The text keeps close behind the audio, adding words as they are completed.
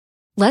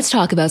Let's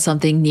talk about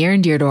something near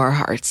and dear to our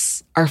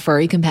hearts, our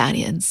furry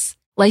companions.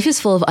 Life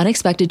is full of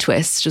unexpected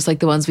twists, just like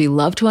the ones we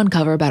love to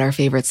uncover about our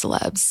favorite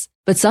celebs.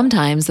 But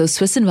sometimes those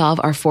twists involve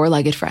our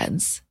four-legged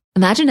friends.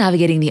 Imagine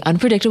navigating the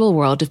unpredictable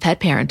world of pet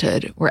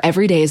parenthood, where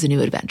every day is a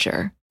new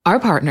adventure. Our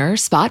partner,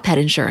 Spot Pet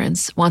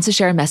Insurance, wants to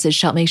share a message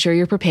to help make sure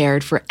you're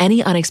prepared for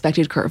any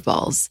unexpected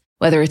curveballs,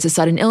 whether it's a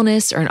sudden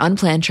illness or an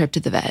unplanned trip to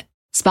the vet.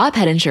 Spot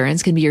Pet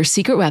Insurance can be your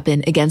secret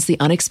weapon against the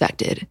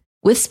unexpected.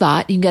 With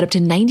Spot, you can get up to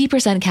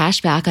 90%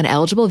 cash back on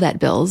eligible vet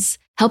bills,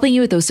 helping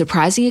you with those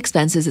surprising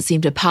expenses that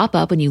seem to pop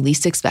up when you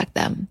least expect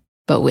them.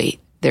 But wait,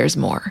 there's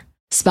more.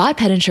 Spot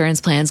Pet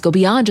Insurance plans go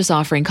beyond just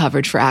offering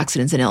coverage for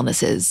accidents and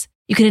illnesses.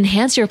 You can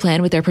enhance your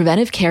plan with their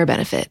preventive care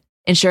benefit,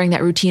 ensuring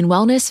that routine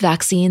wellness,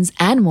 vaccines,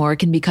 and more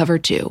can be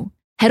covered too.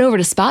 Head over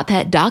to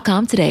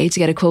spotpet.com today to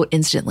get a quote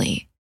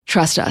instantly.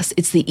 Trust us,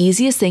 it's the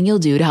easiest thing you'll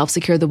do to help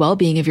secure the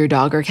well-being of your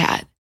dog or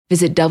cat.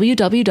 Visit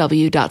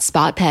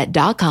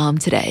www.spotpet.com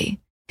today.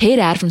 Paid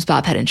ad from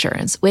Spot Pet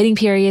Insurance. Waiting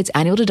periods,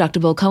 annual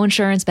deductible,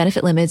 coinsurance,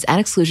 benefit limits, and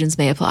exclusions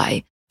may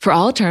apply. For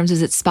all terms,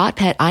 visit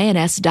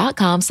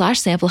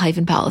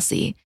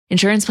spotpetins.com/sample-policy.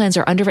 Insurance plans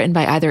are underwritten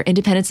by either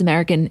Independence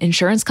American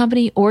Insurance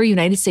Company or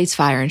United States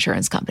Fire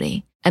Insurance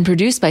Company and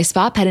produced by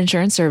Spot Pet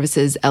Insurance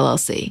Services,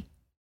 LLC.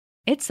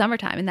 It's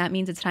summertime, and that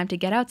means it's time to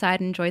get outside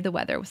and enjoy the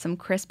weather with some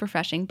crisp,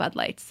 refreshing Bud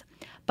Lights.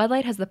 Bud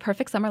Light has the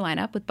perfect summer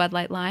lineup with Bud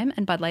Light Lime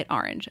and Bud Light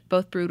Orange,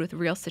 both brewed with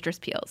real citrus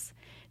peels.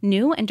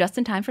 New and just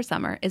in time for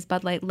summer is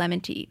Bud Light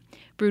Lemon Tea,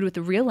 brewed with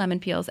real lemon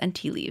peels and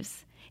tea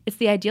leaves. It's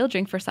the ideal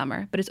drink for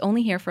summer, but it's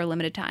only here for a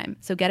limited time,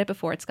 so get it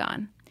before it's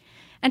gone.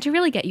 And to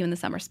really get you in the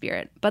summer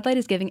spirit, Bud Light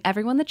is giving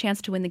everyone the chance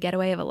to win the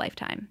getaway of a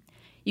lifetime.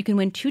 You can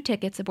win 2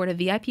 tickets aboard a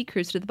VIP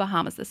cruise to the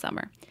Bahamas this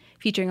summer,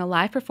 featuring a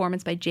live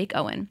performance by Jake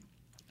Owen,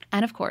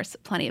 and of course,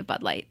 plenty of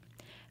Bud Light.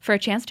 For a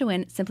chance to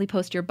win, simply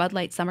post your Bud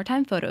Light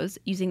summertime photos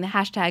using the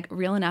hashtag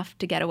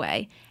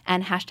RealEnoughToGetAway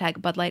and hashtag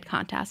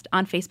BudLightContest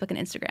on Facebook and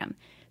Instagram.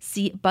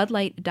 See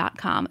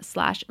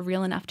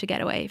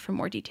budlight.com/RealEnoughToGetAway for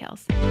more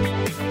details.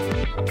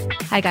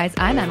 Hi guys,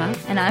 I'm Emma.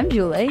 And I'm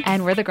Julie.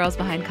 And we're the girls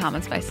behind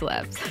Comments by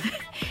Celebs.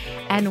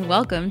 And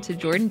welcome to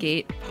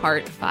JORDYNGATE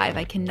Part 5.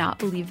 I cannot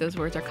believe those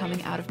words are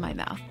coming out of my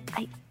mouth.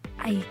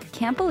 I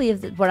can't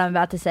believe what I'm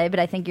about to say, but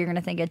I think you're going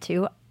to think it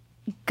too.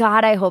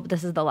 God, I hope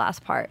this is the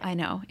last part. I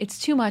know. It's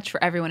too much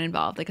for everyone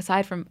involved, like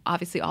aside from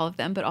obviously all of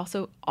them, but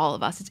also all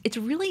of us. It's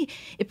really,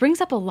 it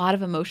brings up a lot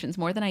of emotions,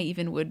 more than I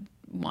even would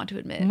want to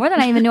admit. More than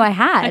I even knew I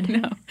had. I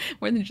know.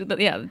 More than,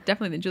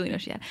 definitely than Julie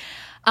knows she had.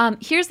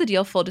 Here's the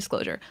deal, full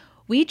disclosure.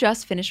 We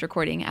just finished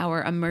recording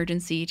our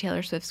emergency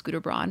Taylor Swift Scooter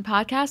Braun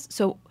podcast.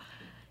 So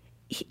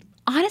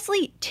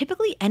honestly,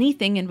 typically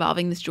anything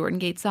involving this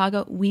JORDYNGATE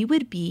saga, we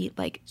would be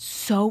like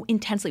so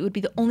intensely, it would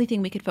be the only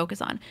thing we could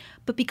focus on.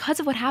 But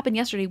because of what happened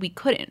yesterday, we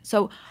couldn't.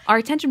 So our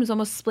attention was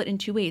almost split in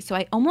 2 ways. So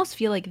I almost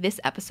feel like this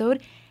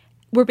episode,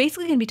 we're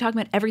basically going to be talking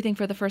about everything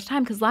for the first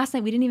time because last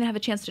night we didn't even have a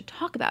chance to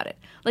talk about it.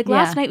 Like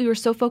last night we were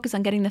so focused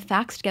on getting the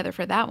facts together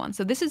for that one.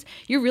 So this is,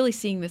 you're really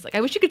seeing this. Like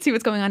I wish you could see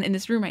what's going on in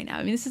this room right now.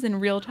 I mean, this is in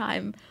real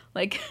time.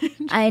 Like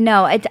I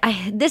know.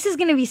 This is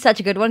going to be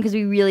such a good one because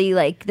we really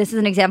this is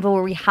an example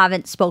where we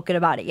haven't spoken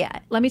about it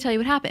yet. Let me tell you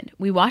what happened.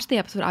 We watched the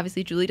episode.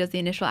 Obviously, Julie does the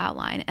initial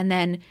outline. And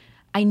then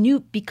I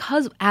knew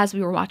because as we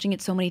were watching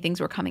it, so many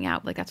things were coming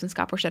out. Like that's when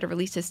Scott Borchetta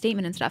released his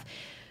statement and stuff.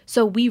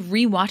 So we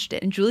rewatched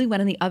it, and Julie went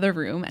in the other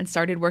room and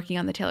started working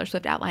on the Taylor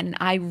Swift outline, and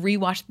I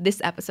rewatched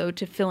this episode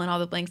to fill in all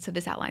the blanks to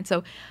this outline.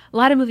 So a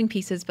lot of moving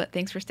pieces, but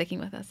thanks for sticking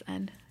with us,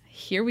 and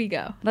here we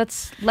go.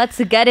 Let's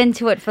get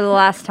into it for the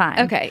last time.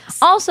 Okay.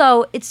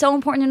 Also, it's so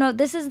important to note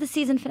this is the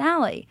season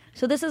finale,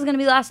 so this is going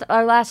to be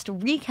our last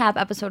recap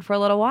episode for a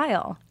little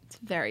while. It's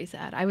very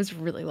sad. I was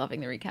really loving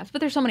the recaps, but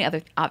there's so many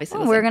other, obviously.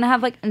 Oh, we're going to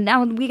have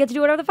now we get to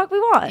do whatever the fuck we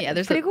want. Yeah,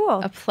 there's pretty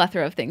cool. A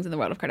plethora of things in the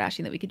world of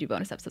Kardashian that we could do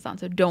bonus episodes on,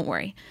 so don't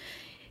worry.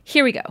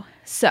 Here we go.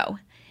 So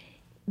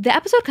the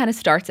episode kind of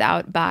starts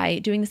out by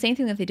doing the same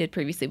thing that they did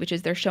previously, which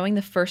is they're showing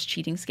the first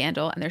cheating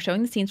scandal and they're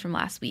showing the scenes from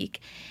last week.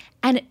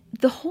 And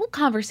the whole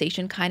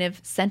conversation kind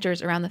of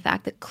centers around the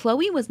fact that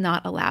Khloe was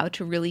not allowed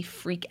to really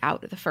freak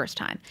out the first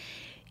time.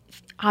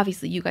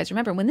 Obviously, you guys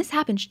remember when this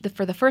happened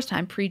for the first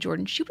time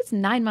pre-Jordan, she was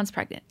 9 months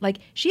pregnant. Like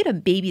she had a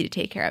baby to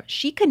take care of.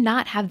 She could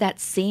not have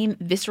that same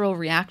visceral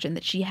reaction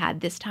that she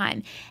had this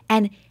time.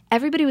 And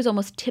everybody was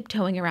almost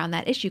tiptoeing around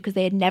that issue because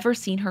they had never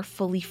seen her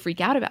fully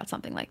freak out about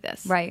something like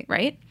this. Right.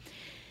 Right?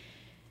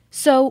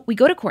 So we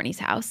go to Kourtney's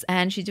house,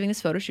 and she's doing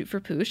this photo shoot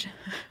for Poosh,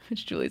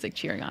 which Julie's like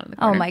cheering on in the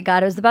corner. Oh my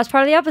God, it was the best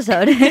part of the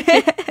episode.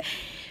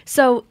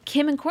 So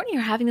Kim and Kourtney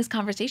are having this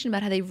conversation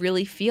about how they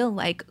really feel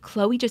like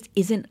Khloe just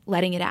isn't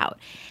letting it out.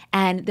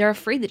 And they're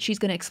afraid that she's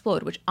going to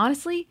explode, which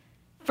honestly,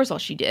 first of all,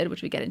 she did,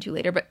 which we get into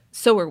later, but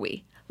so were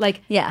we.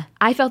 Like, yeah,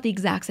 I felt the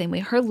exact same way.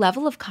 Her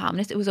level of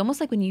calmness, it was almost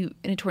like when you,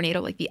 in a tornado,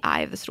 like the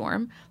eye of the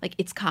storm, like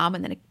it's calm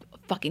and then it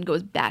fucking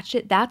goes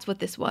batshit. That's what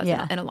this was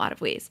in a lot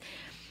of ways.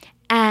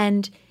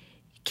 And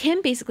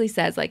Kim basically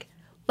says, like,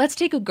 let's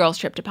take a girls'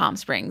 trip to Palm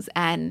Springs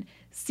and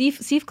see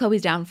if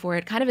Khloe's down for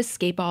it, kind of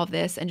escape all of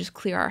this and just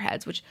clear our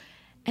heads, which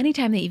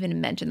anytime they even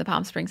mention the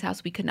Palm Springs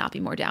house, we could not be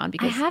more down.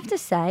 Because I have to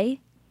say,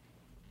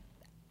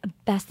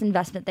 best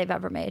investment they've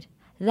ever made.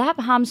 That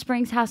Palm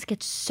Springs house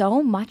gets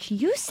so much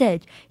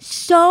usage.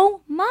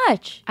 So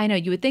much. I know.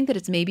 You would think that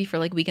it's maybe for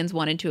like weekends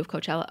 1 and 2 of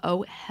Coachella.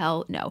 Oh,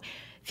 hell no.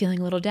 Feeling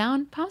a little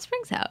down? Palm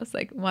Springs house.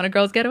 Like, want a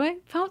girl's getaway?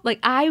 Like,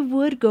 I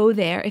would go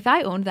there. If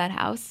I owned that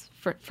house,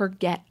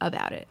 forget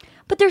about it.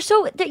 But they're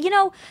so, you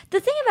know, the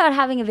thing about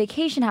having a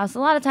vacation house, a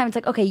lot of times it's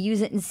like, okay,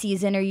 use it in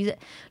season or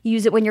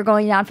use it when you're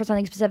going down for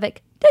something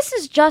specific. This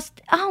is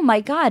just, oh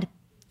my God,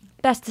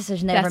 best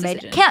decision they ever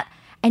made.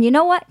 And you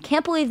know what?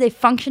 Can't believe they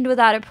functioned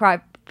without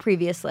it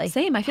previously.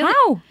 Same. I feel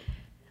how? Like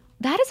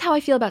that is how I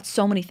feel about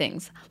so many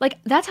things. Like,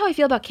 that's how I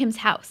feel about Kim's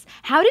house.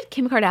 How did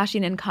Kim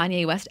Kardashian and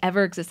Kanye West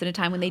ever exist in a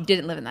time when they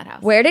didn't live in that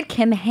house? Where did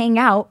Kim hang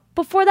out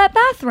before that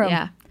bathroom?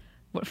 Yeah.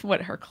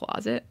 What, her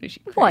closet? Is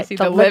she what, crazy?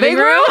 the living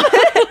room?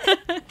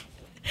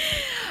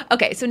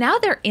 Okay, so now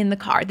they're in the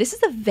car. This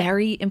is a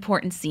very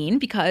important scene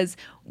because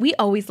we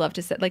always love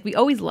to say, like, we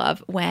always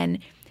love when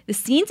the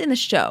scenes in the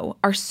show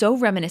are so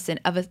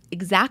reminiscent of an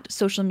exact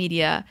social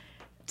media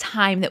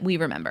time that we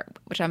remember,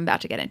 which I'm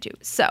about to get into.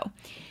 So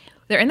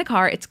they're in the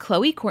car. It's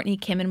Khloe, Kourtney,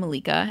 Kim, and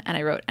Malika. And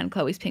I wrote, and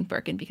Khloe's pink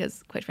Birkin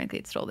because, quite frankly,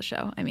 it stole the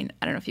show. I mean,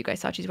 I don't know if you guys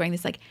saw it. She's wearing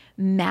this, like,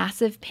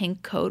 massive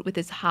pink coat with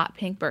this hot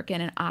pink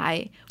Birkin.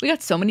 And we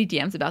got so many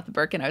DMs about the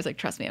Birkin. I was like,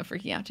 trust me, I'm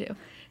freaking out too.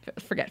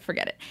 Forget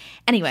it.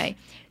 Anyway,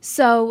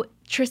 so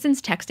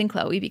Tristan's texting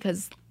Khloe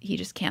because he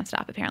just can't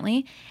stop,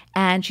 apparently.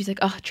 And she's like,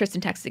 oh,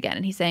 Tristan texts again.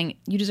 And he's saying,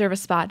 you deserve a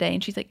spa day.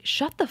 And she's like,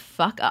 shut the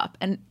fuck up.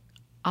 And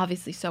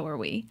obviously, so are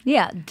we.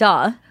 Yeah,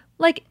 duh.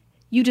 Like,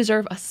 you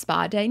deserve a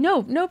spa day?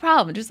 No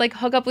problem. Just like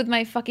hook up with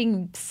my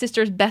fucking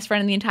sister's best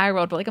friend in the entire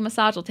world, but like a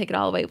massage will take it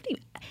all away.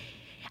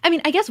 I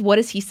mean, I guess what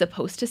is he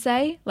supposed to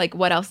say? Like,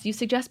 what else do you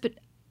suggest? But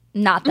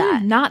not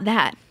that. Not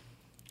that.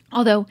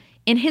 Although,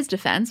 in his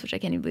defense, which I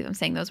can't even believe I'm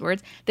saying those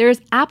words, there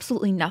is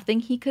absolutely nothing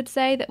he could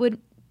say that would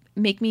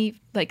make me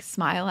like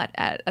smile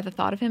at the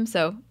thought of him.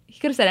 So he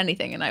could have said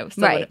anything and I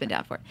still would have been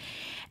down for it.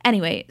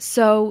 Anyway,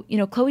 so, you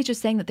know, Khloe's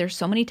just saying that there's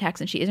so many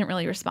texts and she isn't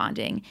really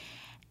responding.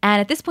 And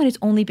at this point, it's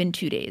only been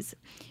 2 days.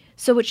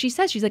 So what she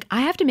says, she's like,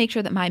 I have to make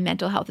sure that my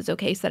mental health is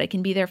okay so that I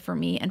can be there for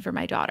me and for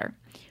my daughter,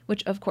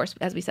 which, of course,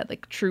 as we said,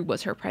 like, true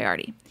was her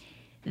priority.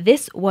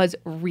 This was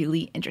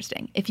really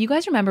interesting. If you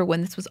guys remember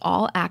when this was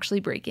all actually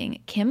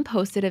breaking, Kim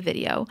posted a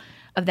video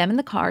of them in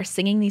the car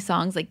singing these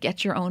songs like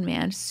Get Your Own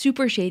Man,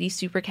 super shady,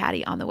 super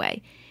catty on the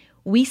way.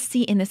 We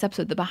see in this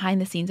episode the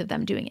behind the scenes of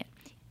them doing it.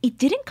 It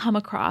didn't come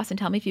across, and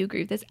tell me if you agree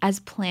with this, as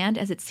planned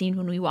as it seemed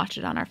when we watched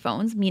it on our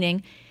phones,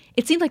 meaning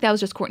it seemed like that was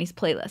just Kourtney's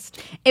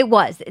playlist. It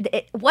was.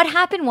 What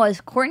happened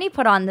was Kourtney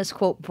put on this,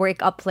 quote,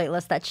 breakup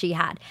playlist that she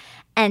had.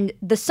 And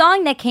the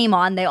song that came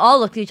on, they all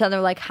looked at each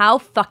other like, how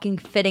fucking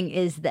fitting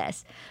is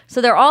this? So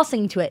they're all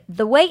singing to it.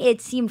 The way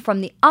it seemed from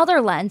the other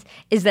lens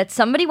is that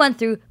somebody went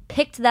through,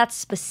 picked that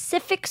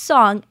specific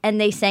song, and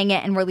they sang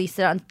it and released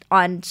it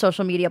on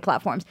social media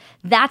platforms.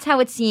 That's how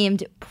it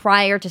seemed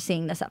prior to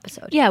seeing this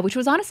episode. Yeah, which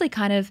was honestly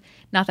kind of,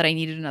 not that I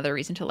needed another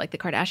reason to like the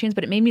Kardashians,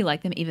 but it made me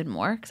like them even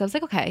more. Because I was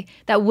like, okay,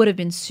 that would have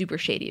been super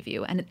shady of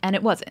you. And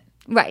it wasn't.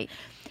 Right.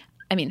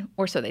 I mean,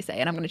 or so they say,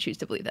 and I'm going to choose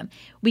to believe them.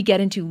 We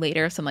get into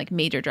later some like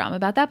major drama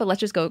about that, but let's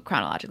just go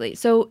chronologically.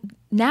 So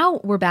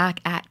now we're back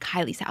at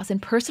Kylie's house.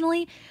 And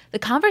personally, the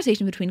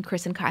conversation between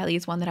Kris and Kylie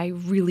is one that I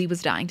really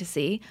was dying to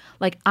see.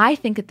 Like, I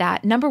think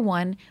that number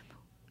one,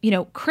 you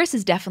know, Kris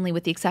is definitely,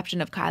 with the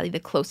exception of Kylie, the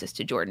closest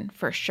to Jordan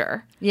for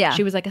sure. Yeah.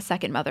 She was like a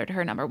second mother to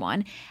her, number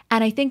one.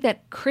 And I think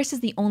that Kris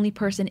is the only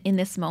person in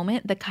this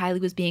moment that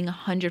Kylie was being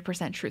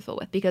 100% truthful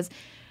with, because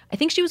I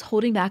think she was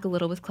holding back a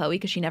little with Khloe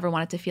because she never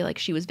wanted to feel like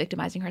she was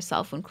victimizing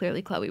herself when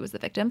clearly Khloe was the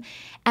victim.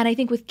 And I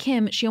think with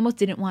Kim, she almost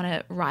didn't want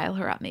to rile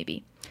her up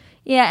maybe.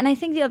 Yeah, and I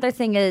think the other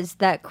thing is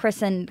that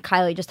Kris and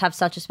Kylie just have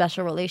such a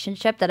special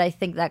relationship that I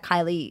think that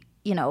Kylie,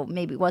 you know,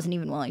 maybe wasn't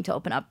even willing to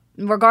open up,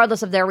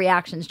 regardless of their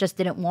reactions, just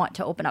didn't want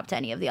to open up to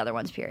any of the other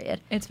ones,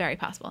 period. It's very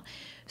possible.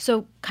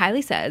 So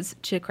Kylie says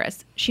to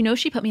Kris, she knows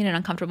she put me in an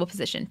uncomfortable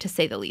position, to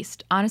say the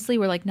least. Honestly,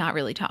 we're like not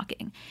really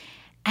talking.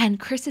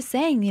 And Kris is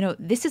saying, you know,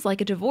 this is like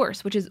a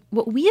divorce, which is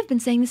what we have been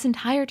saying this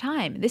entire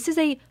time. This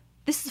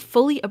is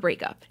fully a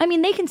breakup. I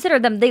mean, they consider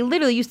them, they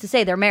literally used to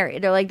say they're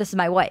married. They're like, this is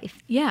my wife.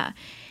 Yeah.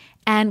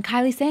 And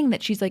Kylie's saying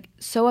that she's like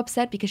so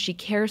upset because she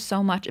cares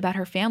so much about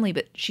her family,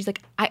 but she's like,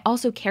 I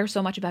also care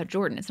so much about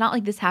Jordan. It's not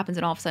like this happens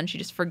and all of a sudden she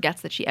just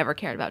forgets that she ever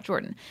cared about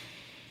Jordan.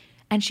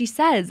 And she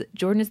says,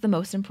 Jordan is the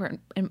most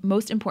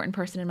important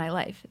person in my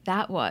life.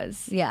 That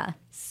was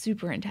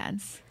super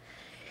intense.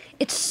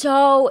 It's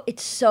so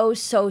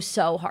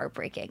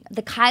heartbreaking.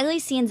 The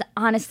Kylie scenes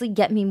honestly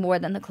get me more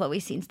than the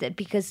Khloe scenes did,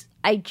 because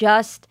I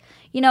just,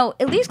 you know,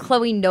 at least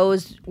Khloe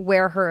knows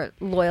where her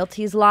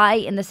loyalties lie,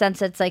 in the sense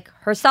that it's like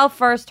herself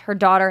first, her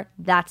daughter,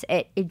 that's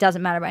it. It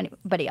doesn't matter about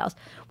anybody else.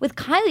 With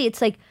Kylie,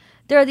 it's like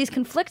there are these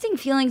conflicting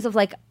feelings of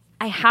like,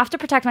 I have to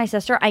protect my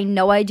sister. I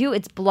know I do.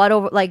 It's blood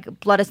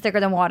is thicker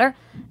than water.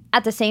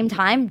 At the same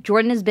time,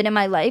 Jordan has been in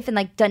my life and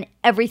like done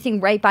everything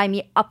right by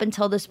me up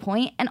until this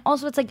point. And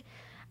also it's like,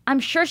 I'm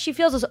sure she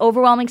feels this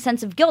overwhelming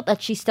sense of guilt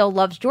that she still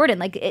loves Jordan.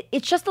 Like,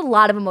 it's just a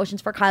lot of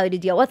emotions for Kylie to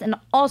deal with. And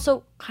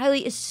also,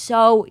 Kylie is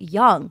so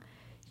young.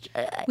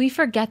 We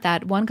forget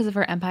that, one, because of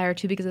her empire,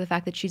 two, because of the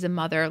fact that she's a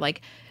mother,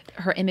 like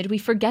her image. We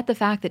forget the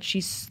fact that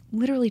she's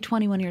literally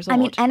 21 years old. I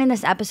mean, and in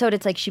this episode,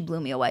 it's like she blew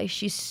me away.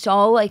 She's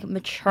so like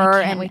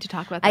mature. I can't wait to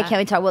talk about that. I can't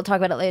wait to talk. We'll talk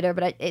about it later,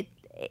 but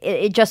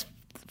it just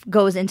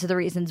goes into the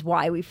reasons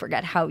why we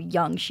forget how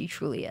young she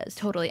truly is.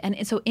 Totally.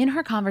 And so in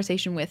her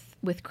conversation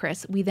with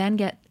Chris, we then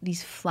get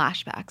these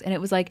flashbacks. And it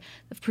was like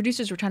the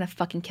producers were trying to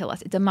fucking kill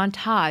us. It's a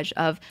montage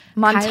of a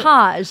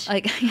montage.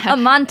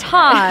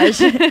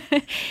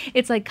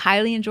 It's like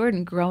Kylie and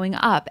Jordan growing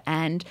up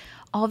and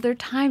all of their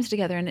times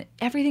together and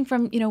everything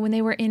from, when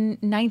they were in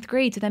 9th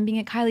grade to them being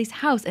at Kylie's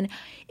house. And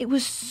it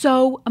was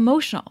so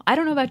emotional. I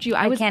don't know about you.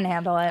 I can't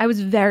handle it. I was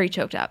very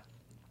choked up.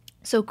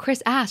 So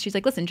Chris asked, she's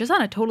like, listen, just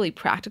on a totally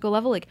practical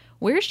level, like,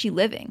 where is she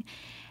living?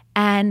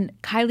 And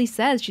Kylie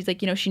says, she's like,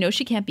 she knows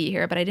she can't be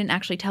here, but I didn't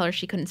actually tell her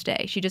she couldn't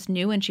stay. She just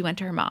knew and she went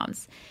to her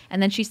mom's.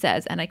 And then she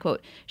says, and I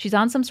quote, she's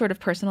on some sort of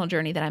personal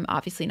journey that I'm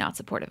obviously not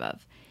supportive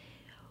of.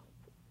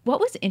 What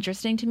was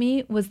interesting to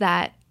me was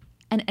that,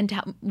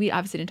 we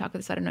obviously didn't talk about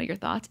this, so I don't know your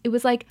thoughts. It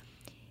was like,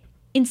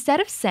 instead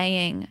of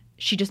saying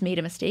she just made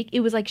a mistake, it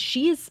was like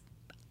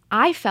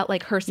I felt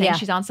like her saying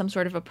she's on some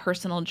sort of a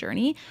personal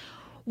journey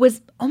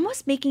was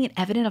almost making it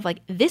evident of like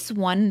this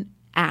one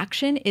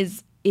action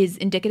is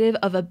indicative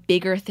of a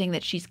bigger thing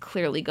that she's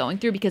clearly going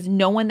through, because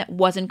no one that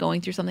wasn't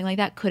going through something like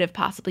that could have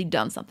possibly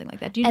done something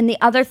like that. And the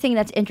other thing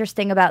that's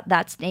interesting about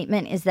that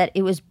statement is that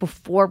it was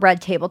before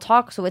Red Table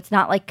Talk, so it's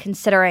not like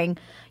considering,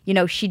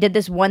 she did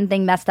this one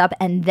thing messed up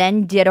and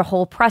then did a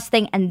whole press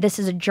thing, and this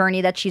is a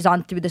journey that she's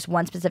on through this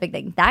one specific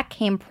thing. That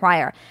came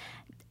prior.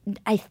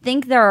 I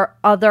think there are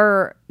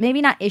other,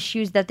 maybe not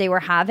issues that they were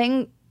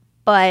having,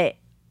 but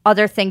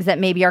other things that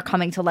maybe are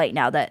coming to light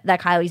now that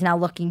Kylie's now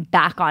looking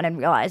back on and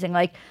realizing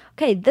like,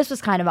 okay, this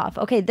was kind of off.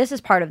 Okay, this is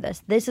part of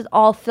this. This is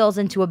all fills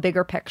into a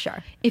bigger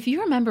picture. If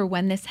you remember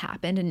when this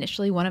happened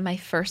initially, one of my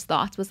first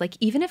thoughts was like,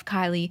 even if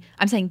Kylie,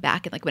 I'm saying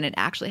back and like when it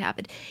actually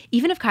happened,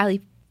 even if Kylie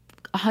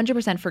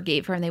 100%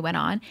 forgave her and they went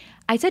on,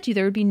 I said to you,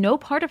 there would be no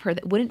part of her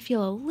that wouldn't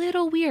feel a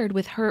little weird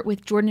with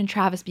Jordan and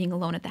Travis being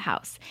alone at the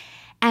house.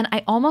 And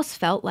I almost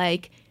felt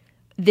like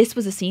this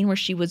was a scene where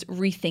she was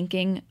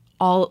rethinking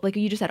all, like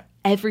you just said,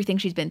 everything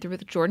she's been through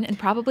with Jordan and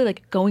probably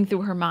like going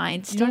through her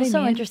mind. It's still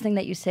so interesting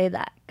that you say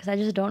that, because I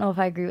just don't know if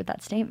I agree with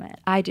that statement.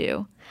 I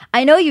do.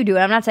 I know you do,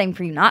 and I'm not saying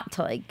for you not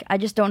to like. I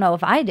just don't know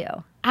if I do.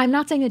 I'm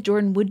not saying that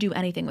Jordan would do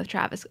anything with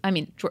Travis. I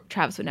mean,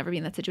 Travis would never be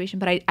in that situation,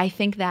 but I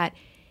think that,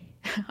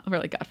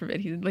 really, God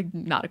forbid, he's like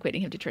not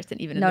equating him to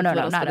Tristan, even in the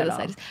little split of the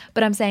slightest.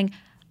 But I'm saying,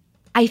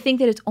 I think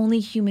that it's only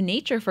human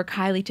nature for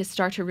Kylie to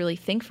start to really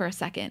think for a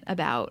second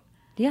about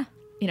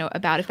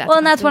about if that's well,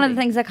 and that's one of the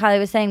things that Kylie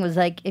was saying was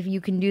like, if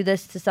you can do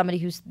this to somebody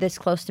who's this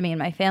close to me and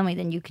my family,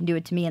 then you can do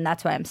it to me, and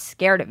that's why I'm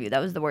scared of you. That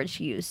was the word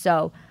she used.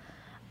 So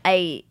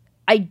I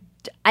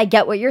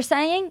get what you're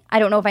saying. I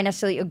don't know if I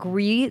necessarily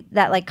agree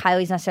that like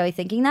Kylie's necessarily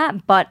thinking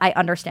that, but I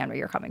understand where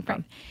you're coming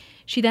from. Right.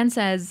 She then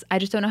says, I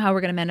just don't know how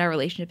we're going to mend our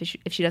relationship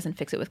if she doesn't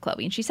fix it with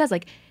Chloe. And she says,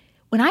 like,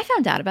 when I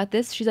found out about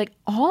this, she's like,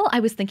 all I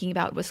was thinking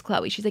about was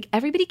Chloe. She's like,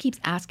 everybody keeps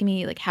asking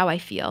me like how I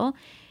feel.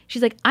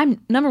 She's like,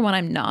 number one,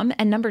 I'm numb.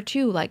 And number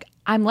two, like,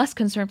 I'm less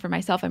concerned for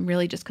myself. I'm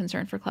really just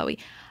concerned for Chloe.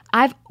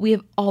 We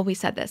have always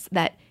said this,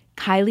 that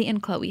Kylie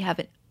and Chloe have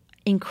an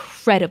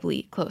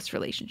incredibly close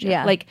relationship.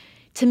 Yeah. Like,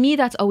 to me,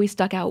 that's always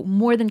stuck out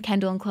more than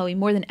Kendall and Chloe,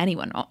 more than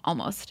anyone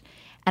almost.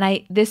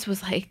 And this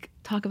was like,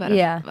 talk about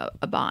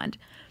a bond.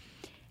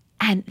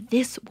 And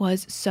this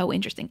was so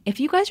interesting. If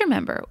you guys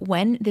remember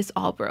when this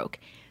all broke,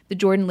 the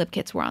Jordan lip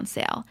kits were on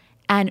sale.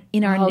 And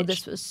in our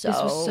this was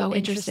so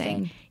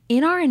interesting.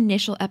 In our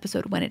initial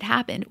episode when it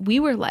happened, we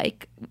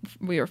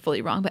were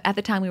fully wrong, but at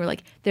the time we were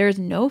like, there's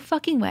no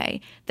fucking way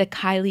that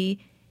Kylie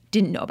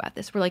didn't know about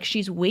this. We're like,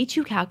 she's way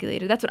too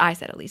calculated. That's what I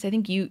said, at least. I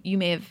think you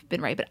may have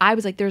been right, but I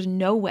was like, there's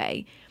no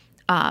way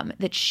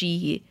that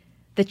she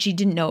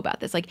didn't know about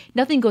this. Like,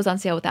 nothing goes on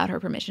sale without her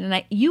permission.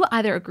 And you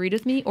either agreed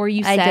with me or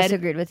you said... I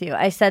disagreed with you.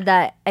 I said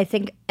that, I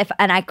think,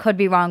 and I could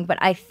be wrong, but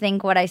I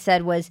think what I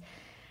said was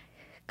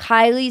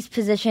Kylie's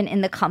position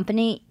in the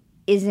company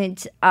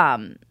isn't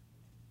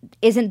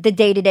the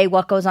day-to-day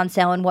what goes on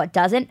sale and what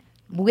doesn't.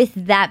 With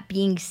that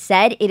being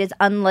said, it is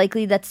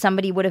unlikely that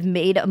somebody would have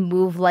made a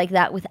move like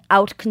that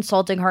without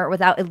consulting her,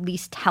 without at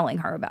least telling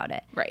her about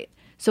it. Right.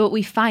 So what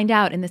we find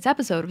out in this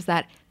episode was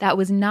that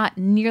was not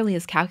nearly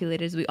as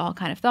calculated as we all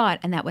kind of thought,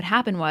 and that what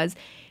happened was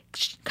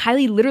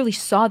Kylie literally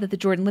saw that the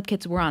Jordan lip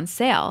kits were on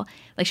sale.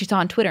 Like, she saw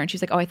on Twitter, and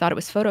she's like, oh, I thought it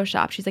was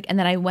Photoshop. She's like, and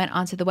then I went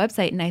onto the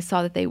website and I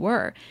saw that they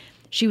were.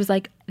 She was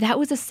like, that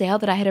was a sale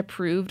that I had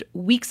approved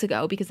weeks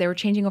ago because they were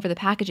changing over the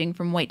packaging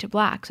from white to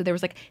black. So there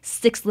was like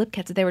 6 lip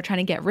kits that they were trying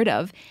to get rid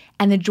of,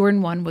 and the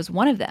Jordan one was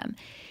one of them.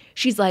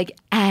 She's like,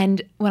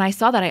 and when I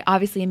saw that, I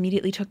obviously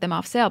immediately took them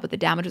off sale, but the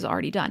damage was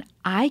already done.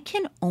 I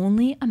can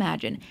only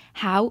imagine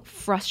how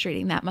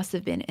frustrating that must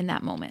have been in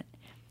that moment.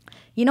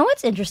 You know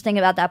what's interesting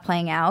about that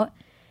playing out?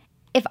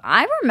 If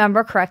I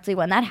remember correctly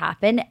when that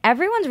happened,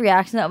 everyone's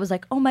reaction to that was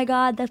like, oh my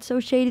God, that's so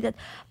shady. But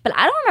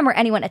I don't remember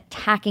anyone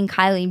attacking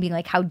Kylie and being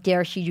like, how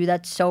dare she do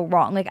that, so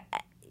wrong. Like,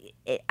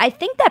 I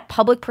think that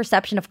public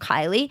perception of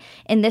Kylie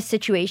in this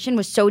situation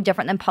was so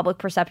different than public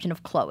perception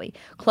of Khloe.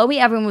 Khloe,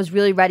 everyone was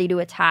really ready to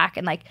attack,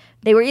 and like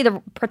they were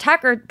either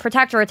protect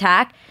or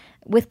attack.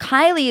 With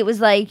Kylie, it was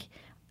like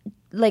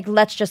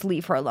let's just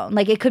leave her alone.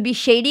 Like it could be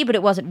shady, but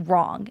it wasn't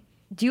wrong.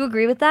 Do you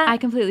agree with that? I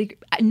completely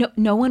agree.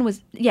 No one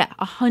was,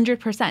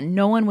 100%.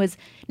 No one was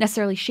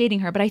necessarily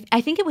shading her, but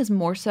I think it was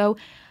more so,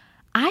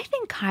 I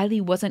think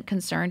Kylie wasn't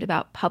concerned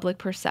about public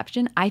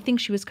perception. I think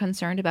she was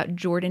concerned about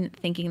Jordan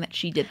thinking that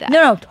she did that.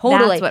 No,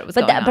 totally. That's what was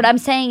going on. But I'm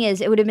saying is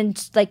it would have been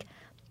like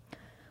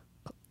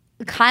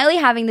Kylie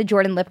having the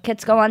Jordan lip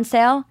kits go on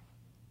sale.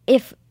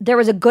 If there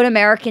was a good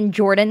American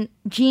Jordan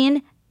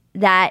jean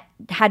that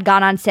had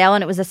gone on sale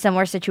and it was a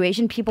similar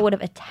situation, people would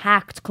have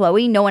attacked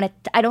Khloe. No one,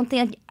 I don't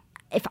think,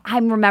 if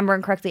I'm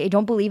remembering correctly, I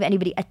don't believe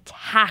anybody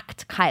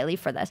attacked Kylie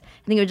for this.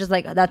 I think it was just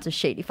like, that's a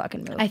shady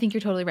fucking move. I think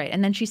you're totally right.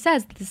 And then she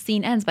says the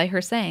scene ends by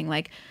her saying,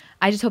 like,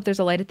 I just hope there's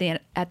a light at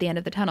the end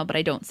of the tunnel, but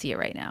I don't see it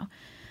right now.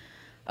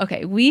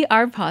 Okay, we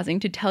are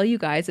pausing to tell you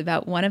guys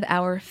about one of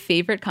our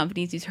favorite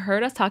companies. You've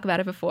heard us talk about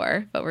it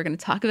before, but we're going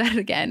to talk about it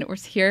again. We're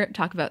here to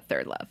talk about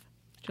Third Love.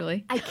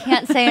 Julie? I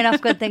can't say enough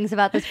good things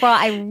about this bra.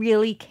 I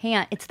really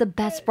can't. It's the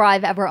best bra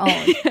I've ever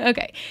owned.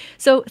 Okay.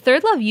 So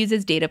Third Love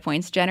uses data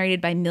points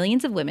generated by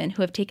millions of women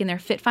who have taken their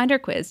Fit Finder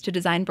quiz to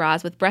design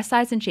bras with breast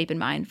size and shape in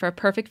mind for a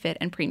perfect fit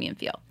and premium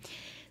feel.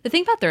 The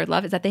thing about Third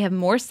Love is that they have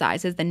more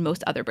sizes than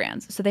most other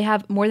brands. So they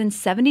have more than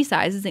 70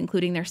 sizes,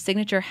 including their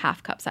signature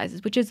half cup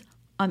sizes, which is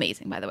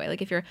amazing, by the way.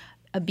 Like if you're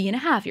a B and a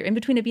half, you're in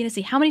between a B and a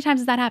C. How many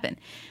times does that happen?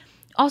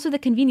 Also, the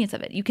convenience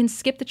of it. You can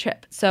skip the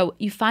trip. So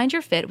you find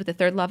your fit with the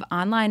Third Love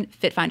online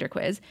Fit Finder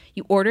quiz.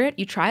 You order it,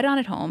 you try it on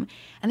at home,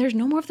 and there's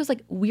no more of those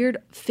like weird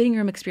fitting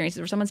room experiences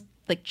where someone's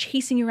like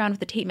chasing you around with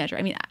the tape measure.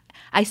 I mean,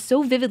 I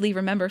so vividly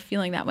remember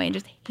feeling that way and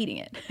just hating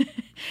it.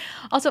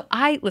 Also,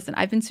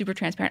 I've been super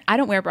transparent. I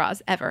don't wear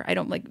bras ever. I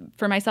don't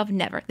for myself,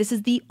 never. This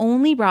is the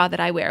only bra that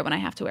I wear when I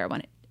have to wear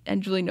one.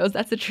 And Julie knows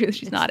that's the truth.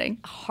 She's nodding.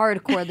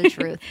 Hardcore the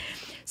truth.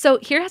 So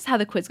here's how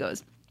the quiz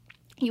goes.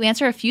 You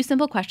answer a few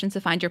simple questions to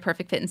find your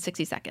perfect fit in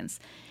 60 seconds.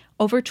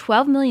 Over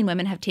 12 million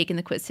women have taken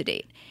the quiz to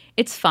date.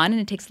 It's fun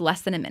and it takes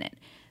less than a minute.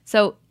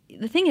 So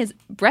the thing is,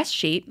 breast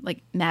shape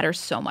matters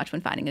so much when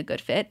finding a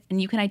good fit,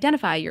 and you can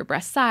identify your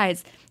breast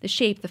size, the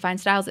shape, the fine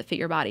styles that fit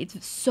your body.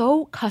 It's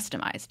so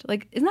customized.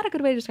 Isn't that a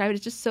good way to describe it?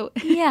 It's just so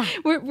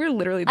we're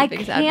literally the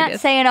biggest advocates. I can't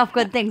say enough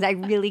good things. I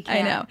really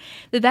can't. I know.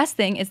 The best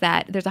thing is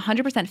that there's a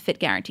 100% fit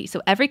guarantee.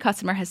 So every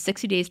customer has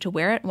 60 days to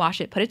wear it, wash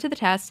it, put it to the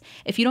test.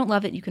 If you don't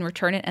love it, you can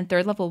return it, and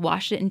Third Love will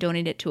wash it and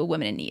donate it to a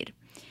woman in need.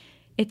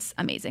 It's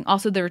amazing.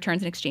 Also, the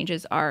returns and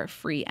exchanges are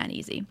free and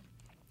easy.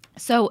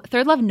 So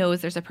Third Love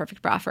knows there's a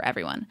perfect bra for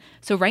everyone.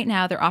 So right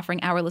now they're offering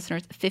our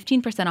listeners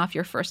 15% off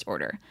your first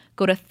order.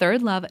 Go to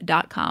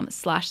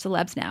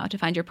thirdlove.com/celebs now to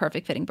find your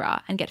perfect fitting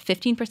bra and get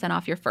 15%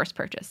 off your first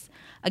purchase.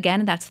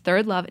 Again, that's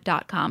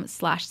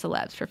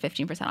thirdlove.com/celebs for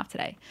 15% off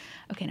today.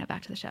 Okay, now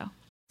back to the show.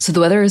 So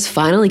the weather is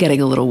finally getting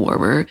a little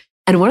warmer.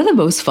 And one of the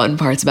most fun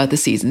parts about the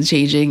seasons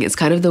changing is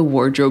kind of the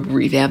wardrobe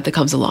revamp that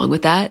comes along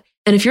with that.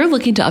 And if you're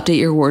looking to update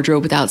your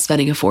wardrobe without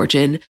spending a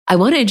fortune, I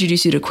want to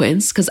introduce you to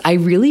Quince because I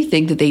really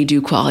think that they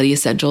do quality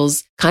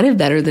essentials kind of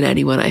better than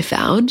anyone I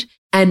found.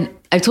 And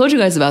I've told you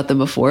guys about them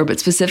before, but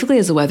specifically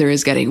as the weather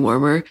is getting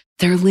warmer,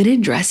 their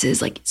linen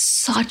dresses,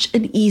 such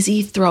an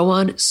easy throw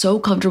on, so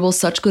comfortable,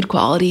 such good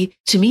quality.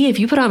 To me, if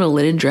you put on a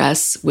linen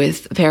dress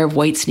with a pair of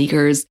white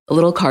sneakers, a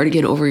little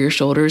cardigan over your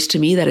shoulders, to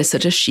me, that is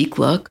such a chic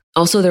look.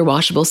 Also, their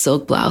washable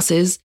silk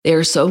blouses, they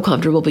are so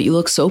comfortable, but you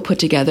look so put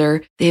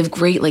together. They have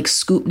great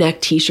scoop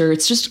neck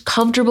t-shirts, just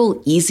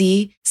comfortable,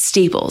 easy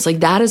staples.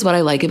 That is what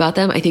I like about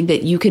them. I think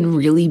that you can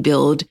really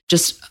build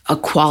just a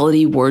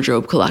quality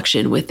wardrobe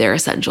collection with their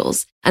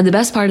essentials. And the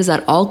best part is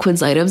that all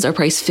Quince items are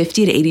priced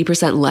 50 to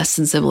 80% less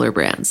than similar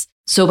brands.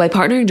 So by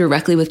partnering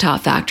directly with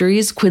top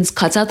factories, Quince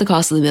cuts out the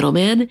cost of the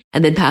middleman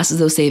and then passes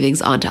those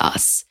savings on to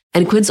us.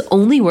 And Quince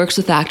only works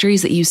with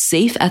factories that use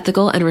safe,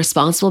 ethical, and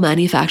responsible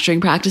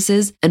manufacturing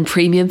practices and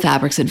premium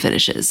fabrics and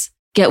finishes.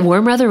 Get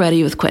warm weather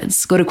ready with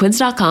Quince. Go to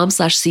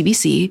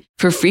quince.com/CBC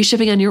for free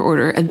shipping on your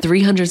order and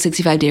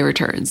 365-day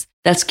returns.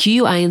 That's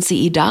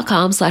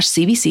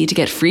QUINCE.com/CBC to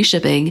get free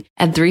shipping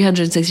and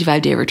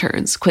 365-day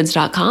returns.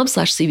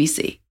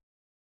 Quince.com/CBC.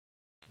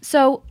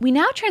 So we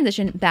now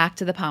transition back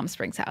to the Palm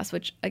Springs house,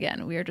 which,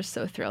 again, we are just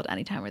so thrilled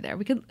anytime we're there.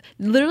 We could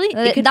literally...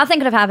 nothing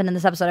could have happened in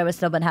this episode. I would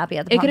still been happy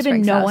at the Palm Springs house. It could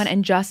have been no one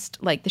and just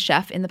the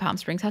chef in the Palm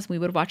Springs house. We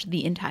would have watched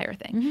the entire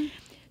thing. Mm-hmm.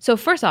 So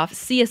first off,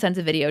 Sia sends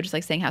a video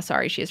just saying how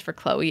sorry she is for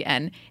Khloe.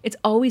 And it's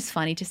always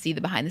funny to see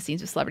the behind the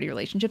scenes of celebrity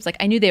relationships.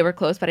 I knew they were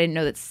close, but I didn't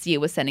know that Sia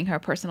was sending her a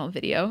personal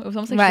video. It was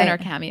almost like she sent her a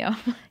cameo.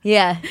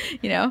 Yeah.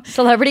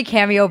 Celebrity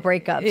cameo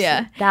breakups.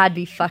 Yeah. That'd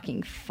be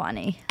fucking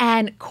funny.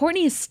 And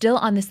Kourtney is still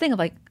on this thing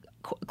of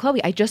Khloe,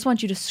 I just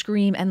want you to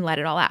scream and let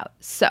it all out.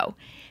 So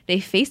they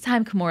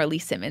FaceTime Kimora Lee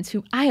Simmons,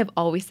 who I have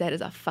always said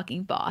is a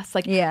fucking boss.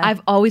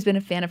 I've always been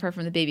a fan of her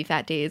from the Baby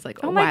Fat days.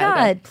 Oh my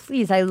God,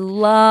 please. I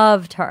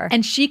loved her.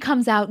 And she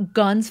comes out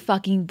guns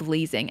fucking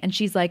blazing. And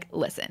she's like,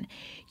 listen,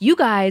 you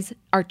guys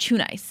are too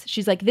nice.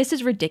 She's like, this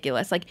is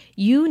ridiculous. Like,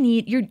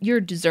 you're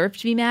deserved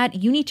to be mad.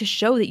 You need to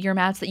show that you're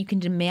mad so that you can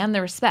demand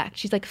the respect.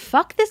 She's like,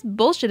 fuck this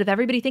bullshit of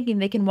everybody thinking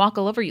they can walk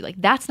all over you.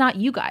 Like, that's not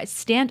you guys.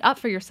 Stand up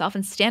for yourself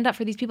and stand up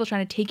for these people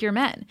trying to take your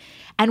men.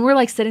 And we're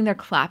like sitting there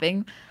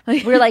clapping.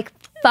 We're like,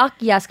 fuck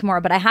yes,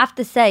 Kimora. But I have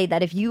to say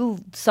that if you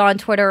saw on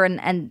Twitter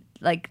and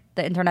like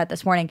the internet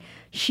this morning,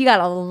 she got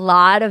a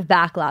lot of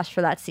backlash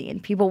for that scene.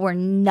 People were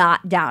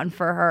not down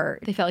for her.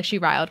 They felt like she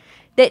riled.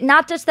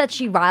 Not just that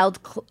she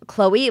riled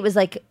Khloe, it was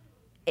like,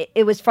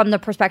 it was from the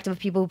perspective of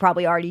people who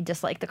probably already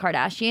disliked the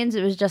Kardashians.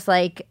 It was just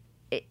like,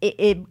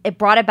 it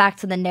brought it back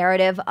to the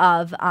narrative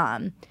of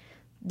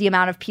the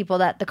amount of people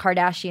that the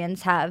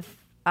Kardashians have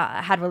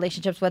had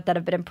relationships with that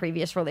have been in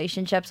previous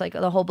relationships, like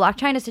the whole Blac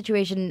Chyna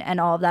situation and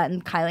all of that,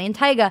 and Kylie and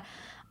Tyga.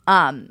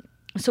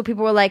 So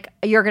people were like,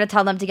 you're going to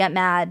tell them to get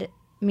mad.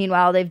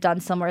 Meanwhile, they've done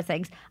similar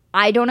things.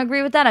 I don't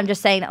agree with that. I'm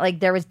just saying that like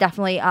there was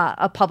definitely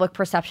a public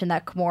perception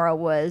that Kimora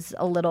was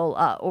a little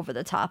over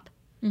the top.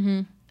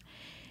 Mm-hmm.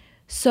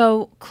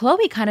 So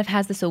Khloe kind of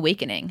has this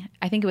awakening.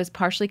 I think it was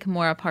partially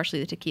Kimora, partially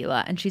the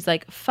tequila. And she's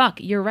like,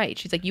 fuck, you're right.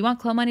 She's like, you want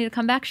Khloe Money to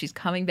come back? She's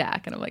coming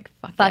back. And I'm like,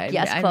 fuck yeah,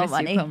 yes, I Khloe miss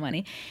Money. you, Khloe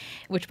Money.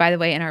 Which, by the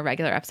way, in our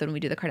regular episode, when we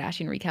do the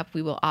Kardashian recap,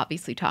 we will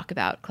obviously talk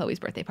about Khloe's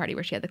birthday party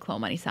where she had the Khloe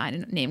Money sign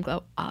and name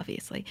glow,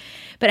 obviously.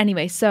 But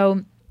anyway,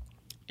 so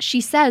she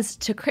says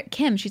to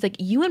Kim, she's like,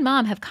 you and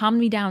mom have calmed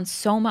me down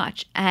so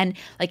much. And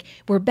like,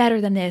 we're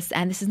better than this.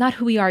 And this is not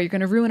who we are. You're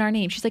going to ruin our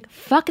name. She's like,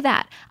 fuck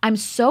that. I'm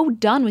so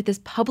done with this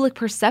public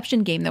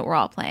perception game that we're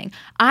all playing.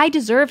 I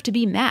deserve to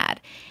be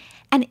mad.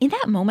 And in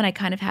that moment, I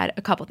kind of had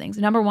a couple things.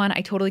 Number one,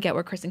 I totally get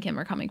where Kris and Kim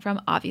are coming from.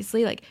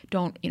 Obviously, like,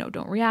 don't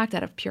react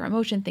out of pure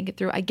emotion. Think it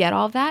through. I get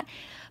all of that.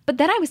 But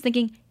then I was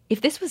thinking,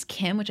 if this was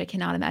Kim, which I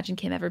cannot imagine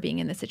Kim ever being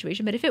in this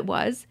situation, but if it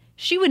was,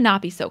 she would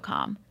not be so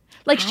calm.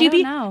 Like she'd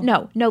be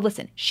no,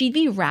 listen, she'd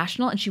be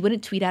rational and she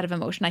wouldn't tweet out of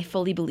emotion. I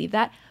fully believe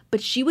that.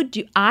 But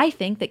I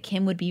think that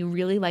Kim would be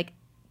really like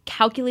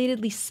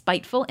calculatedly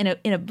spiteful in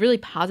a really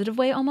positive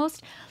way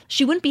almost.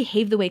 She wouldn't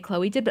behave the way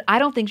Khloe did, but I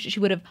don't think she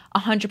would have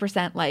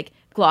 100% like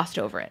glossed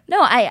over it. No,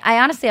 I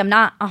honestly, I'm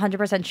not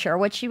 100% sure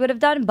what she would have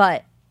done,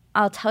 but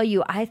I'll tell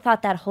you, I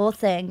thought that whole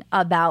thing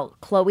about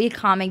Khloe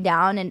calming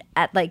down and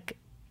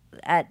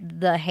at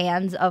the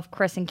hands of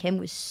Kris and Kim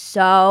was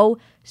so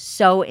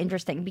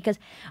interesting because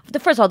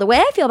first of all, the way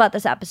I feel about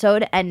this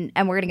episode, and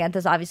we're gonna get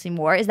this obviously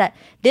more, is that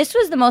this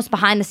was the most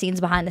behind the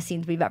scenes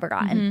we've ever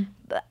gotten.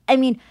 Mm-hmm. I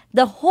mean,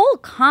 the whole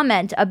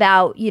comment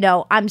about,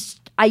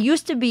 I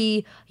used to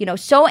be,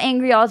 so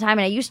angry all the time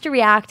and I used to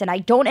react and I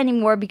don't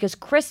anymore because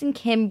Kris and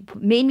Kim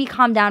made me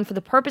calm down for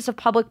the purpose of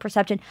public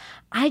perception.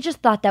 I just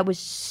thought that was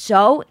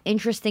so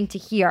interesting to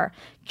hear.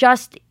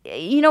 Just,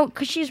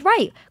 because she's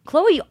right.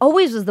 Khloe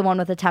always was the one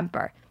with a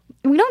temper.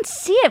 We don't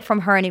see it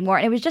from her anymore.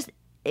 And it was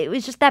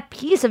just that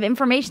piece of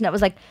information that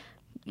was like,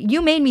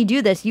 you made me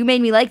do this. You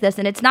made me like this.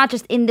 And it's not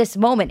just in this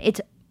moment.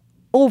 It's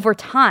over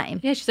time.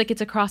 Yeah, she's like,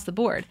 it's across the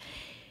board.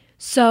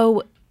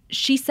 So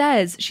she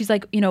says, she's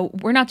like,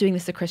 we're not doing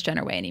this the Kris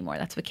Jenner way anymore.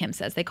 That's what Kim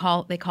says. They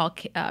call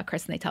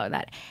Kris and they tell her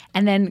that.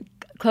 And then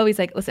Khloe's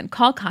like, listen,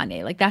 call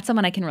Kanye. Like, that's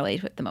someone I can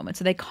relate with at the moment.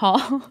 So they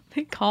call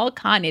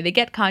Kanye. They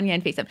get Kanye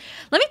and FaceTime.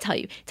 Let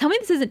me tell me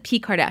this isn't P.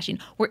 Kardashian.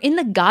 We're in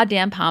the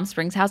goddamn Palm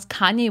Springs house.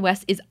 Kanye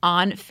West is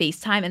on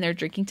FaceTime and they're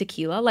drinking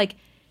tequila. Like,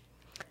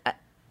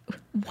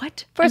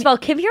 what? First of all,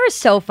 Kim here is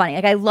so funny.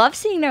 Like, I love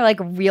seeing their like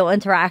real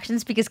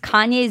interactions because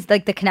Kanye's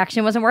like the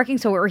connection wasn't working.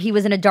 So he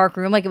was in a dark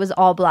room, like it was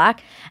all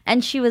black.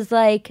 And she was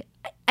like,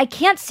 I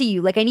can't see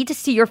you. Like, I need to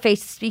see your face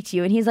to speak to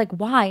you. And he's like,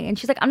 why? And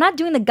she's like, I'm not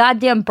doing the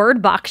goddamn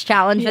Bird Box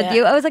challenge with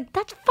you. I was like,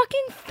 that's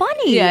fucking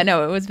funny. Yeah,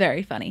 no, it was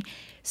very funny.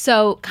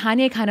 So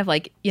Kanye kind of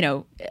like,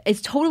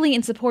 is totally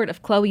in support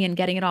of Khloe and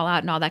getting it all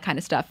out and all that kind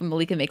of stuff. And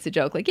Malika makes a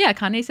joke like, yeah,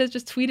 Kanye says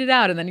just tweet it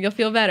out and then you'll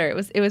feel better.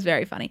 It was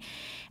very funny.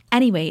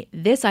 Anyway,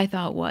 this I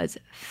thought was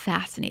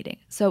fascinating.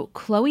 So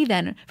Khloe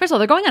then, first of all,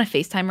 they're going on a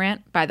FaceTime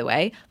rant, by the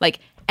way, like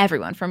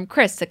everyone from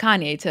Kris to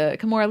Kanye to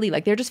Kimora Lee,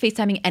 like they're just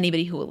FaceTiming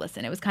anybody who will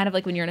listen. It was kind of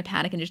like when you're in a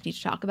panic and just need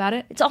to talk about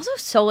it. It's also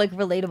so like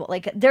relatable.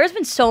 Like there's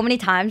been so many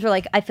times where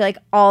like I feel like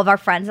all of our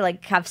friends are,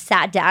 like have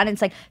sat down and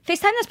it's like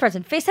FaceTime this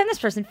person, FaceTime this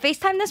person,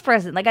 FaceTime this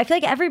person. Like I feel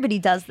like everybody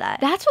does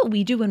that. That's what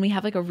we do when we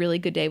have like a really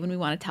good day when we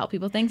want to tell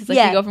people things. It's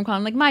like we go from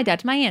calling like my dad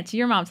to my aunt to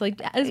your mom to like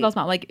Isabel's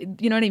mom. Like,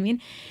 you know what I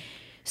mean?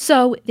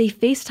 So they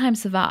FaceTime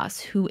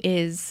Savas, who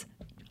is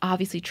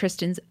obviously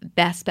Tristan's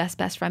best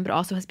friend, but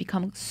also has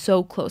become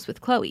so close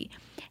with Khloe.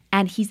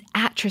 And he's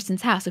at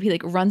Tristan's house. So he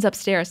like runs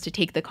upstairs to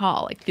take the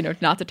call, like,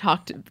 not to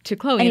talk to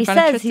Khloe and in front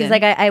of Tristan. He's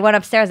like, I went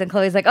upstairs and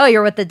Khloe's like, oh,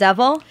 you're with the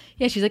devil?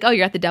 Yeah, she's like, oh,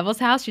 you're at the devil's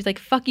house? She's like,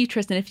 fuck you,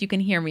 Tristan, if you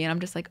can hear me. And I'm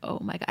just like, oh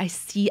my God, I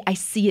see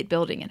it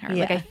building in her. Yeah.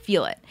 Like I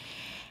feel it.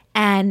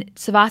 And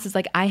Savas is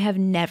like, I have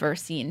never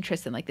seen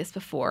Tristan like this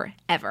before,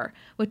 ever.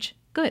 Which,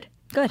 good,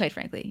 quite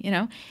frankly,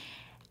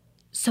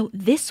 So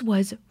this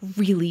was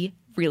really,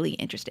 really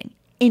interesting.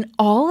 In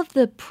all of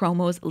the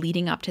promos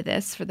leading up to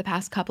this for the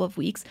past couple of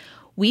weeks,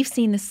 we've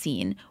seen the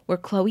scene where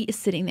Khloe is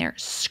sitting there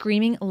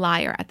screaming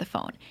liar at the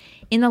phone.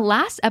 In the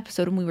last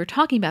episode when we were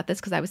talking about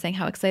this, because I was saying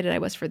how excited I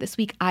was for this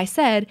week, I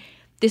said,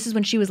 this is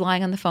when she was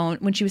lying on the phone,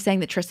 when she was saying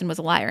that Tristan was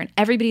a liar. And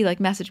everybody like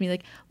messaged me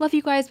like, love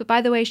you guys, but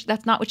by the way,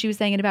 that's not what she was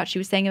saying it about. She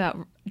was saying about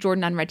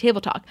Jordan on Red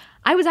Table Talk.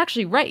 I was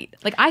actually right.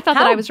 Like, I thought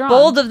that I was wrong. How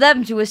bold of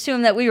them to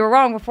assume that we were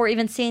wrong before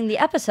even seeing the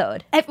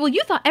episode. Well,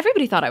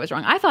 everybody thought I was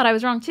wrong. I thought I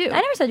was wrong too. I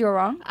never said you were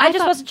wrong. I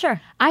just wasn't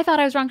sure. I thought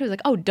I was wrong too. I was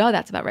like, oh, duh,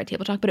 that's about Red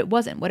Table Talk. But it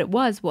wasn't. What it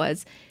was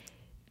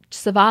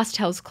Savas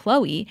tells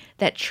Chloe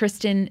that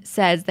Tristan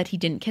says that he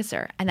didn't kiss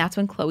her. And that's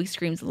when Chloe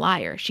screams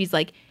liar. She's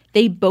like,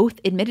 they both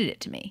admitted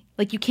it to me.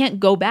 Like, you can't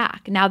go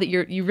back now that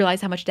you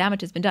realize how much damage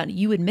has been done.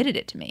 You admitted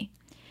it to me.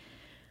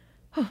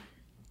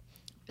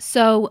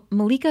 So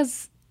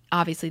Malika's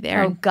obviously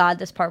there. Oh, God,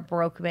 this part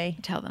broke me.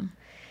 Tell them.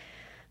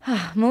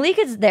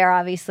 Malika's there,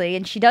 obviously,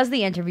 and she does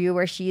the interview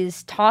where she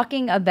is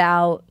talking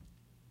about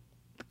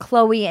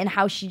Chloe and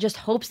how she just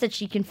hopes that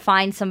she can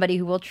find somebody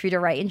who will treat her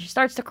right. And she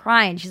starts to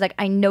cry, and she's like,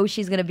 I know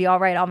she's going to be all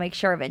right. I'll make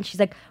sure of it. And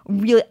she's like,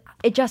 really,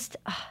 it just...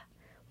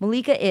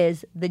 Malika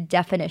is the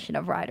definition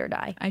of ride or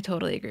die. I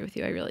totally agree with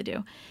you. I really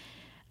do.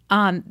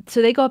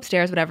 So they go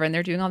upstairs, whatever, and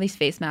they're doing all these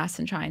face masks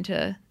and trying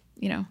to,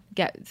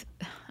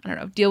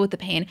 deal with the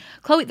pain.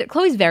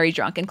 Chloe's very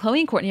drunk, and Chloe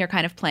and Courtney are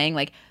kind of playing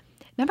like,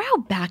 remember how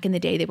back in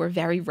the day they were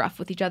very rough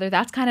with each other?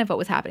 That's kind of what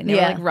was happening. They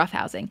were like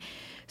roughhousing.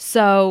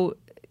 So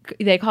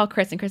they call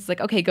Chris, and Chris is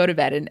like, okay, go to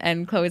bed.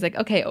 And Chloe's like,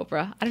 okay,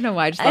 Oprah. I don't know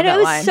why. I just love that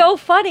line. It was so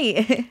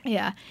funny.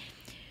 Yeah.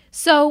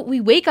 So we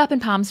wake up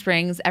in Palm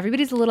Springs.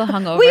 Everybody's a little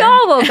hungover. We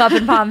all woke up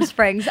in Palm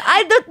Springs.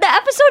 The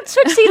episode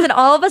switched season.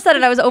 All of a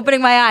sudden, I was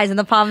opening my eyes in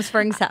the Palm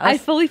Springs house. I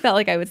fully felt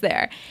like I was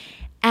there.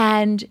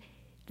 And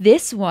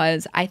this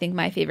was, I think,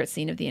 my favorite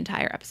scene of the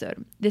entire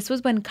episode. This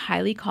was when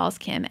Kylie calls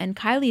Kim, and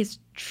Kylie is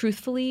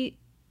truthfully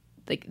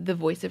like the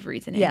voice of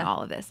reason in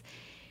all of this.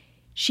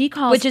 She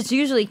calls... Which is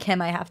usually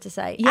Kim, I have to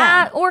say.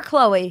 Yeah. Or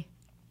Chloe.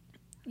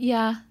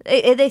 Yeah.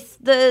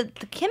 The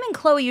Kim and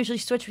Chloe usually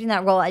switch between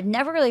that role. I've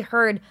never really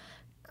heard...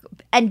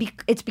 And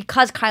it's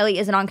because Kylie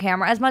isn't on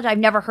camera as much. I've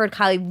never heard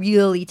Kylie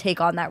really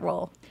take on that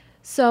role.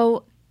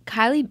 So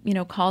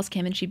Kylie, calls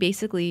Kim, and she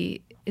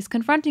basically is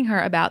confronting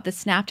her about the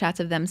Snapchats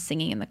of them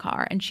singing in the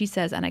car. And she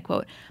says, and I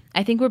quote,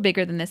 I think we're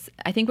bigger than this.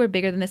 I think we're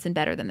bigger than this and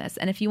better than this.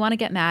 And if you want to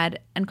get mad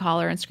and call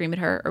her and scream at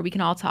her, or we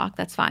can all talk,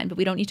 that's fine. But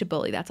we don't need to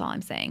bully. That's all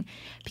I'm saying.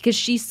 Because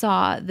she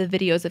saw the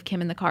videos of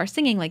Kim in the car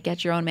singing, like,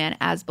 get your own man,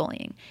 as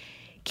bullying.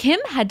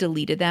 Kim had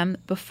deleted them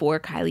before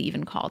Kylie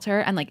even called her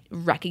and like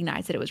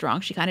recognized that it was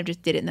wrong. She kind of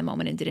just did it in the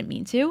moment and didn't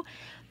mean to.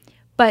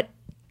 But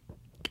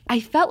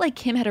I felt like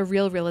Kim had a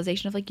real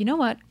realization of like, you know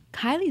what?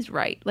 Kylie's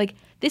right. Like,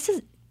 this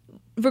is,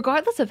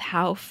 regardless of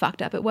how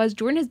fucked up it was,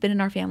 Jordan has been in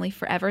our family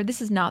forever.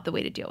 This is not the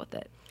way to deal with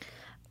it.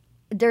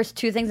 There's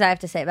two things I have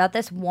to say about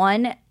this.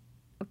 One,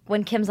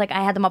 when Kim's like,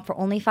 I had them up for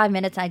only 5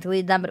 minutes and I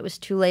deleted them, but it was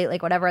too late,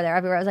 like whatever, they're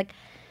everywhere. I was like,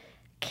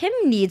 Kim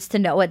needs to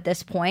know at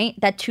this point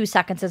that 2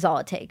 seconds is all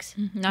it takes.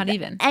 Not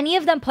even. Any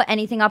of them put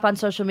anything up on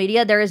social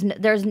media, there's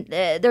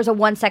a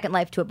 1 second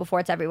life to it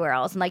before it's everywhere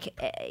else, and like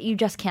you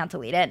just can't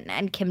delete it.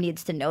 And Kim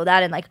needs to know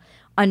that and like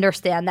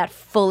understand that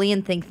fully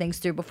and think things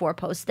through before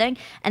posting.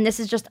 And this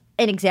is just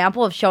an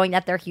example of showing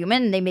that they're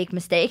human and they make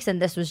mistakes,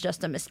 and this was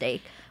just a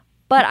mistake.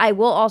 But I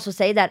will also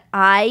say that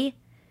I,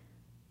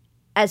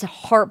 as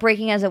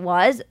heartbreaking as it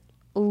was,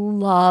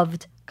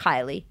 loved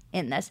Kylie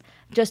in this.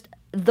 Just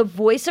the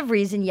voice of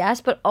reason,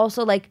 yes, but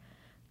also like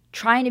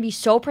trying to be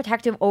so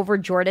protective over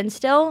Jordan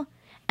still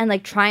and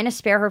like trying to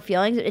spare her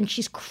feelings. And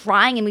she's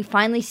crying, and we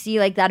finally see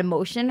like that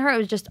emotion in her. It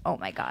was just, oh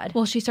my God.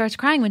 Well, she starts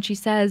crying when she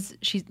says,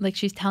 she's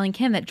telling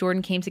Kim that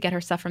Jordan came to get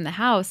her stuff from the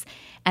house,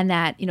 and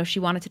that, she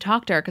wanted to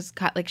talk to her because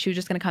like she was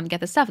just going to come and get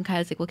the stuff. And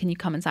Kylie's like, well, can you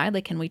come inside?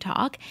 Like, can we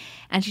talk?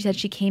 And she said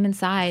she came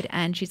inside,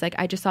 and she's like,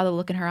 I just saw the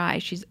look in her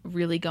eyes. She's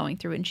really going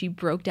through it. And she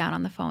broke down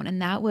on the phone.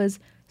 And that was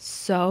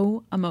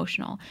so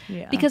emotional.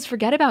 Yeah. Because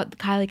forget about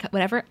Kylie,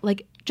 whatever,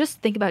 like just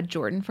think about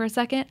Jordan for a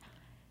second.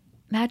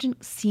 Imagine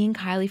seeing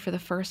Kylie for the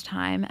first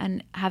time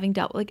and having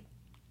dealt like,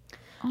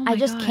 oh my God. I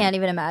just can't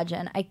even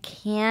imagine. I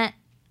can't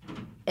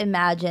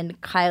imagine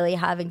Kylie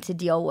having to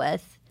deal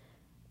with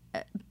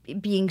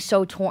being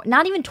so torn,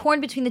 not even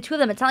torn between the two of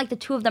them. It's not like the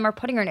two of them are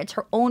putting her in. It's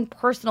her own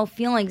personal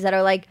feelings that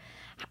are like,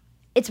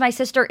 it's my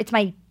sister, it's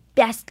my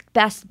best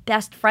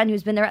friend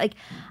who's been there. Like,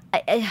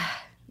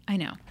 I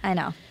know.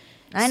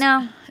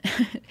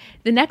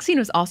 The next scene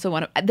was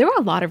also there were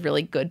a lot of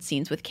really good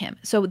scenes with Kim.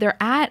 So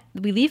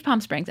we leave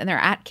Palm Springs and they're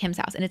at Kim's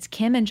house, and it's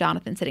Kim and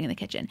Jonathan sitting in the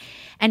kitchen.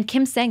 And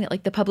Kim's saying that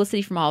like the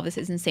publicity from all of this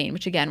is insane,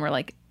 which again, we're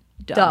like,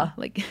 duh.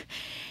 Like,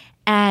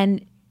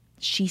 and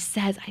she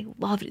says, I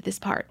loved this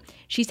part.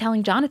 She's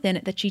telling Jonathan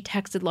that she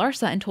texted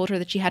Larsa and told her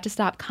that she had to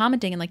stop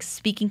commenting and like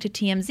speaking to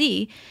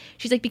TMZ.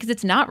 She's like, because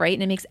it's not right,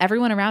 and it makes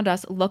everyone around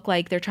us look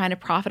like they're trying to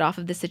profit off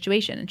of this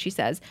situation. And she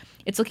says,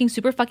 it's looking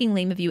super fucking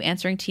lame of you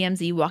answering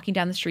TMZ, walking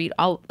down the street.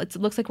 It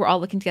looks like we're all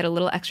looking to get a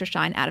little extra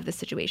shine out of this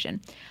situation.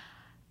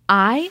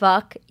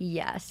 Fuck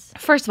yes.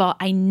 First of all,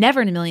 I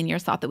never in a million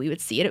years thought that we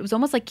would see it. It was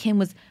almost like Kim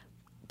was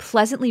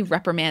pleasantly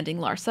reprimanding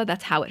Larsa.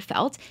 That's how it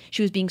felt.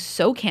 She was being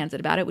so candid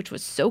about it, which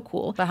was so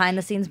cool. Behind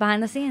the scenes.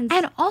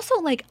 And also,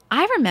 like,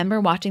 I remember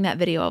watching that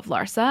video of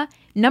Larsa.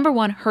 Number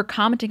one, her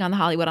commenting on the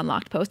Hollywood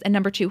Unlocked post. And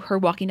number two, her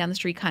walking down the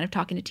street kind of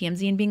talking to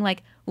TMZ and being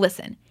like,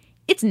 listen,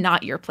 it's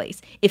not your place.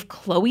 If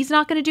Chloe's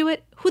not going to do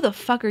it, who the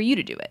fuck are you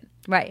to do it?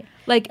 Right.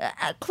 Like,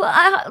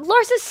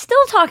 Larsa's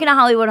still talking to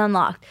Hollywood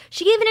Unlocked.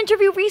 She gave an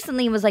interview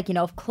recently and was like,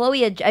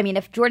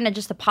 if Jordan had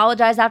just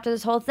apologized after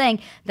this whole thing,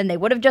 then they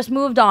would have just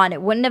moved on.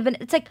 It wouldn't have been.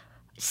 It's like,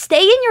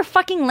 stay in your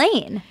fucking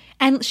lane.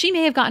 And she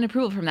may have gotten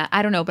approval from that.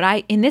 I don't know.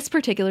 But in this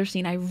particular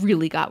scene, I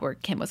really got where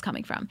Kim was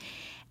coming from.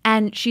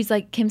 And she's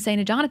like, Kim saying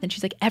to Jonathan,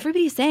 she's like,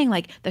 everybody's saying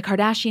like the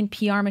Kardashian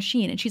PR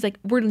machine. And she's like,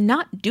 we're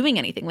not doing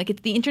anything.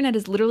 Like, the internet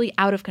is literally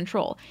out of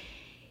control.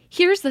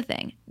 Here's the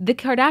thing. The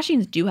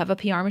Kardashians do have a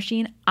PR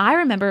machine. I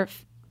remember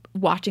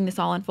watching this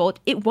all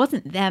unfold. It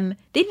wasn't them.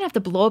 They didn't have to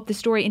blow up the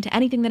story into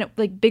anything that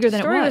bigger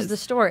than it was. The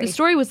story was the story. The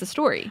story was the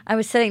story. I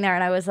was sitting there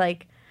and I was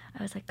like,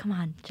 come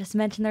on, just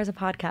mention there's a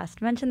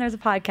podcast. Mention there's a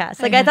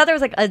podcast. Like, I thought there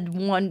was like a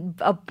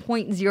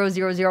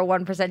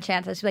 0.0001%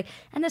 chance. I was like,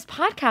 and this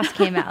podcast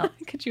came out.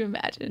 Could you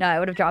imagine? No, I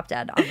would have dropped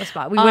dead on the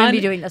spot. We wouldn't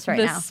be doing this right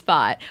now. On the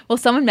spot. Well,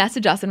 someone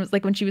messaged us and was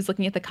like, when she was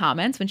looking at the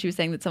comments, when she was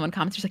saying that someone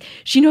commented, she's like,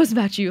 she knows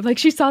about you. Like,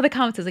 she saw the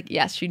comments. I was like,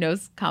 yes, she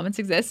knows comments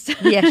exist.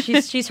 Yeah,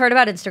 she's heard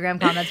about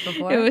Instagram comments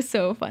before. It was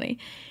so funny.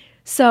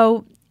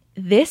 So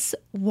this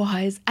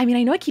was, I mean,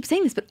 I know I keep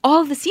saying this, but all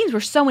of the scenes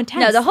were so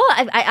intense. No, the whole,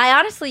 I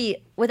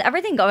honestly, with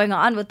everything going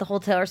on with the whole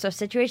Taylor Swift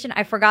situation,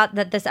 I forgot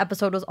that this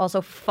episode was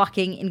also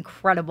fucking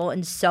incredible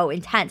and so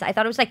intense. I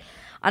thought it was like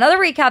another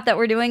recap that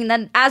we're doing, and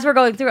then as we're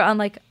going through it, I'm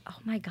like, oh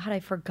my God, I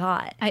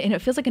forgot. And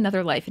it feels like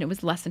another life, and it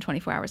was less than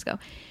 24 hours ago.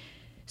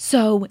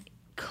 So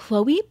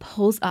Chloe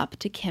pulls up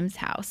to Kim's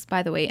house,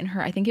 by the way, in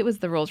her, I think it was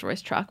the Rolls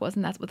Royce truck,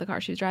 wasn't that what the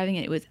car she was driving?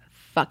 And it was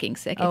fucking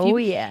sick.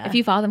 If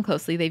you follow them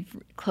closely,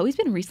 Chloe's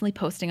been recently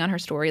posting on her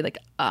story like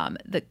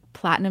the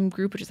Platinum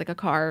Group, which is like a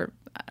car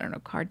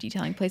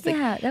detailing place. Like,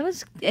 yeah, that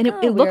was and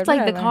it looked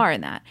like the car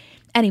in that.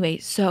 Anyway,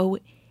 so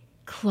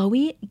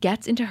Chloe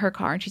gets into her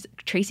car and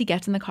Tracy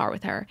gets in the car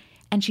with her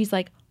and she's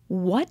like,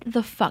 "What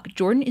the fuck?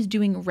 Jordan is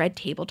doing red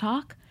table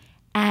talk,"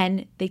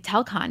 and they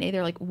tell Kanye,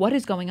 they're like, "What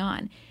is going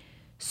on?"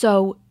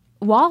 So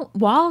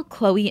while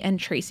Chloe and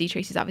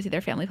Tracy's obviously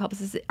their family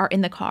publicists, are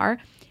in the car,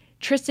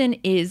 Tristan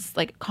is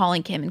like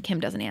calling Kim and Kim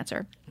doesn't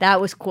answer. That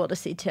was cool to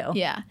see too.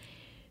 Yeah.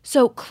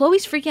 So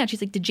Chloe's freaking out.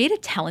 She's like, did Jada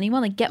tell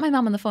anyone? Like, get my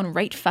mom on the phone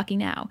right fucking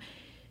now.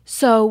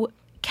 So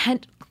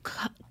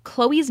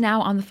Chloe is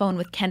now on the phone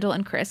with Kendall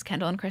and Chris.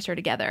 Kendall and Chris are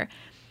together.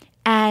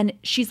 And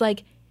she's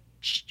like,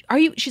 are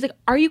you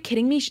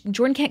kidding me?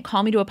 Jordan can't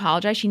call me to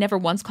apologize. She never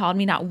once called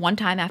me, not one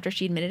time after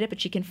she admitted it,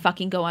 but she can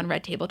fucking go on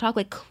Red Table Talk.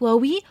 Like,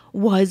 Chloe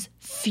was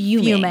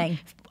fuming.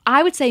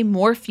 I would say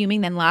more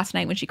fuming than last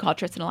night when she called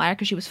Tristan a liar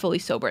because she was fully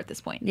sober at this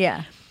point.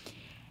 Yeah.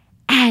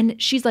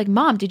 And she's like,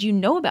 Mom, did you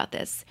know about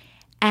this?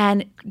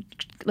 And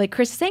like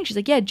Chris is saying, she's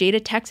like, yeah, Jada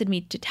texted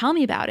me to tell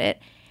me about it.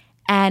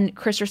 And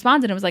Chris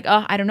responded and was like,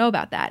 oh, I don't know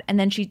about that. And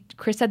then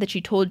Chris said that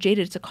she told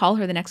Jada to call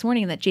her the next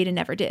morning and that Jada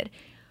never did.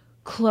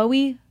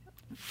 Chloe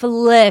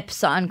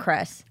flips on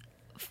Chris.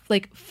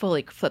 Like,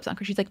 fully flips on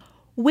Chris. She's like,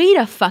 wait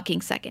a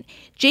fucking second.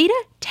 Jada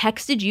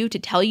texted you to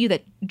tell you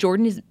that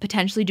Jordan is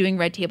potentially doing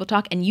Red Table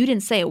Talk and you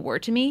didn't say a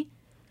word to me?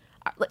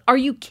 Are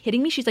you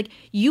kidding me? She's like,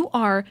 you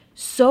are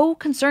so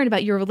concerned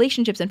about your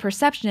relationships and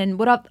perception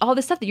and all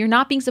this stuff that you're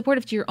not being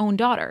supportive to your own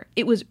daughter.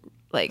 It was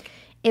like...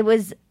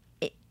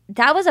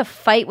 That was a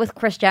fight with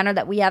Kris Jenner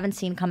that we haven't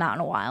seen come out in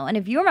a while. And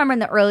if you remember in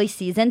the early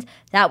seasons,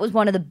 that was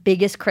one of the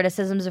biggest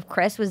criticisms of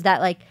Kris, was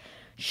that like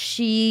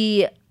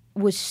she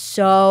was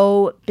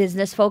so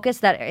business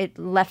focused that it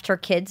left her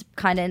kids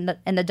kind of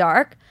in the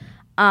dark.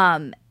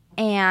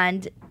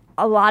 And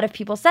a lot of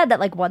people said that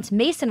like once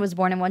Mason was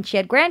born and once she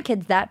had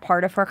grandkids, that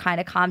part of her kind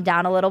of calmed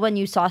down a little when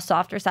you saw a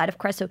softer side of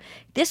Kris. So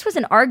this was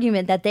an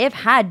argument that they have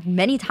had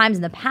many times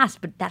in the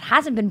past, but that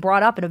hasn't been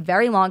brought up in a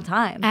very long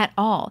time. At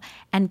all.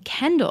 And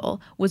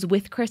Kendall was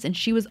with Kris and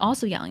she was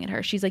also yelling at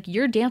her. She's like,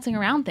 you're dancing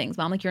around things,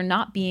 Mom. Like, you're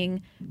not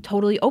being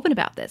totally open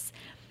about this.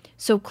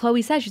 So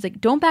Chloe says, she's like,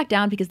 don't back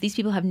down because these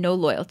people have no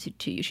loyalty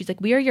to you. She's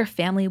like, we are your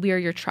family. We are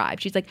your tribe.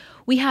 She's like,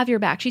 we have your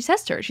back. She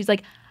says to her, she's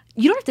like,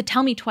 you don't have to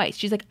tell me twice.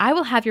 She's like, I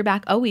will have your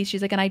back always.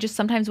 She's like, and I just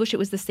sometimes wish it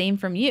was the same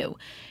from you.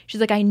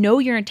 She's like, I know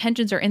your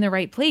intentions are in the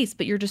right place,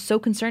 but you're just so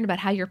concerned about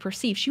how you're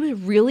perceived. She was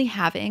really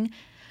having,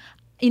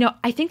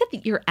 I think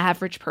that your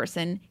average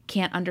person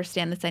can't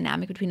understand this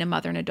dynamic between a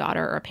mother and a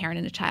daughter or a parent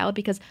and a child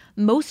because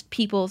most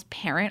people's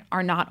parent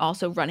are not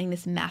also running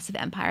this massive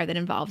empire that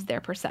involves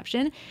their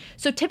perception.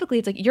 So typically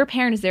it's like your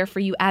parent is there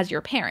for you as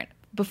your parent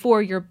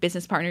before your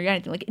business partner or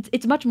anything. Like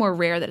it's much more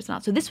rare that it's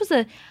not. So this was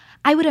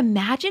I would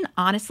imagine,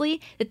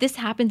 honestly, that this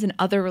happens in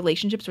other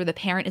relationships where the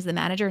parent is the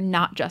manager,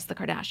 not just the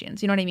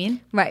Kardashians. You know what I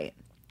mean? Right.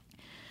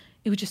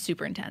 It was just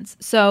super intense.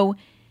 So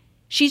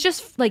she's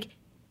just like,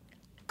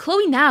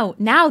 Chloe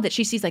now that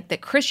she sees like that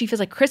she feels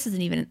like Chris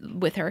isn't even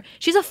with her,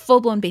 she's a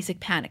full-blown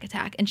basic panic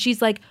attack. And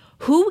she's like,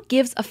 who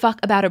gives a fuck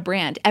about a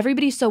brand?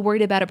 Everybody's so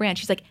worried about a brand.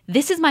 She's like,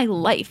 this is my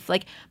life.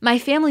 Like, my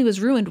family was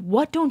ruined.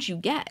 What don't you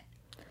get?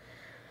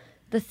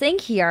 The thing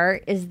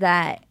here is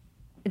that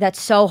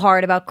that's so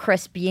hard about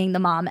Chris being the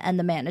mom and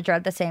the manager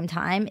at the same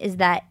time is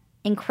that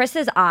in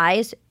Chris's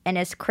eyes, and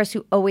as Chris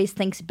who always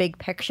thinks big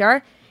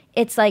picture,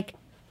 it's like,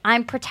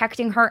 I'm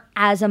protecting her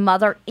as a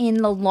mother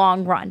in the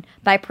long run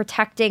by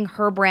protecting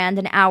her brand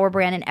and our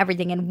brand and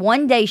everything. And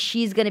one day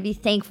she's going to be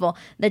thankful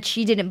that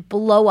she didn't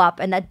blow up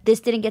and that this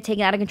didn't get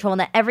taken out of control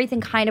and that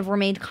everything kind of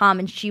remained calm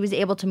and she was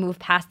able to move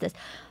past this.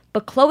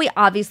 But Chloe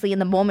obviously in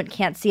the moment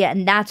can't see it,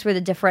 and that's where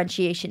the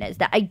differentiation is.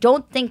 That I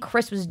don't think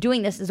Chris was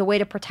doing this as a way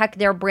to protect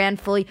their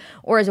brand fully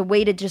or as a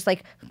way to just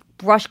like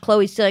brush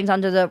Chloe's feelings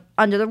under the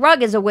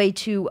rug as a way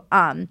to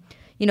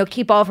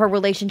keep all of her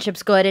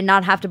relationships good and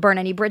not have to burn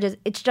any bridges.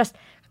 It's just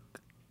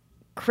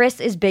Chris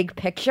is big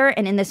picture,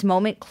 and in this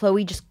moment,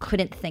 Chloe just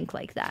couldn't think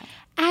like that.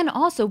 And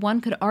also, one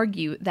could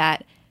argue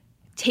that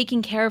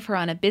taking care of her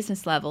on a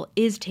business level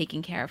is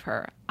taking care of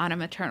her on a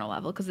maternal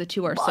level because the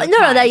two are so tied. You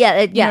know what I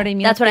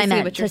mean? That's That's what I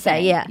meant what to you're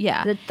say. saying.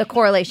 Yeah. The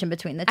correlation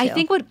between the two. I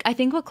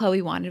think what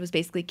Chloe wanted was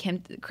basically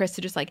Chris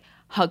to just like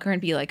hug her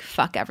and be like,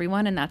 fuck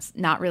everyone, and that's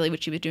not really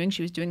what she was doing.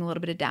 She was doing a little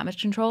bit of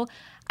damage control.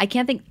 I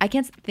don't think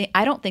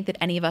that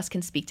any of us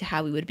can speak to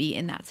how we would be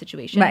in that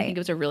situation. Right. I think it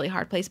was a really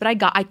hard place, but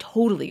I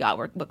totally got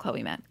what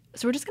Chloe meant.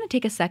 So we're just going to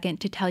take a second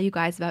to tell you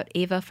guys about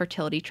Ava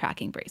fertility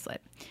tracking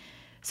bracelet.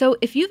 So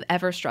if you've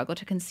ever struggled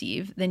to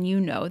conceive, then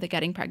you know that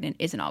getting pregnant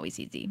isn't always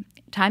easy.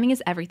 Timing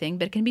is everything,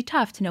 but it can be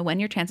tough to know when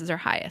your chances are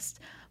highest.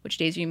 Which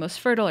days are you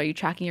most fertile? Are you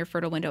tracking your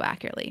fertile window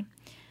accurately?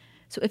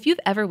 So if you've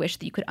ever wished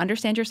that you could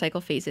understand your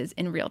cycle phases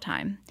in real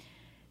time,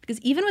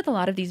 because even with a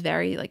lot of these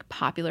very like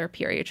popular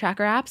period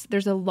tracker apps,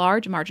 there's a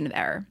large margin of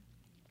error.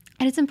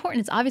 And it's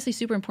important. It's obviously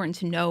super important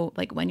to know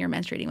like when you're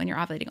menstruating, when you're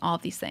ovulating, all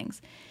of these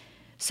things.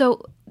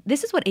 So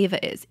this is what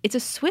Ava is. It's a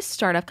Swiss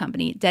startup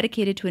company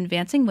dedicated to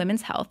advancing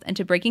women's health and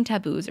to breaking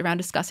taboos around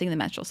discussing the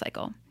menstrual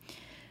cycle.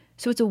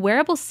 So it's a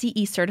wearable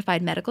CE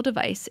certified medical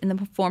device in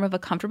the form of a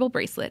comfortable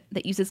bracelet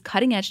that uses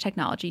cutting-edge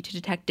technology to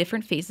detect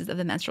different phases of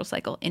the menstrual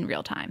cycle in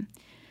real time.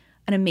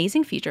 An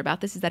amazing feature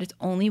about this is that it's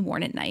only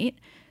worn at night.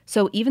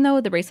 So even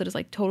though the bracelet is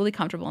like totally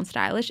comfortable and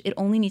stylish, it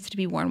only needs to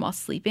be worn while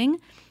sleeping.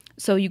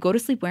 So you go to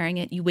sleep wearing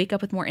it, you wake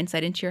up with more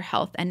insight into your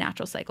health and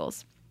natural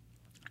cycles.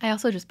 I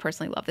also just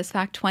personally love this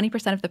fact.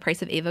 20% of the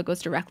price of Ava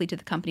goes directly to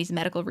the company's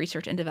medical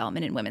research and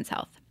development in women's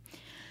health.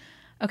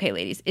 Okay,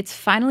 ladies, it's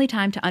finally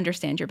time to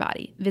understand your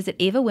body. Visit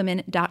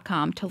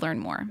avawomen.com to learn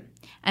more.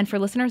 And for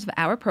listeners of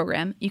our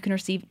program, you can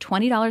receive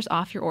 $20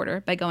 off your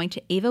order by going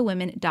to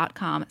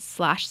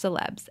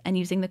avawomen.com/celebs and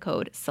using the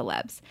code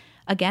celebs.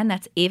 Again,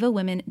 that's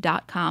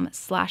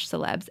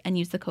avawomen.com/celebs and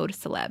use the code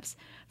celebs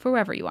for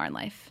wherever you are in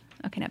life.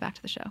 Okay, now back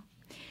to the show.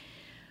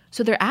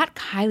 So they're at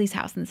Kylie's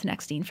house in this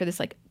next scene for this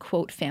like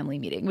quote family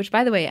meeting, which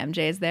by the way,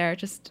 MJ is there.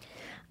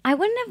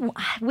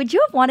 Would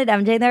you have wanted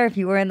MJ there if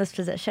you were in this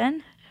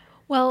position?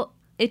 Well,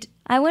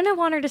 I wouldn't have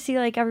wanted her to see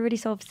like everybody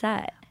so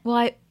upset.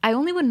 Well, I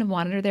only wouldn't have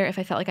wanted her there if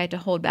I felt like I had to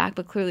hold back,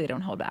 but clearly I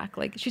don't hold back.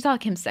 Like, she saw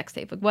Kim's sex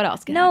tape. Like, what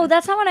else can happen? No,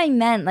 that's not what I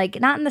meant.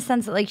 Like, not in the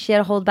sense that, like, she had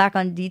to hold back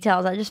on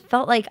details. I just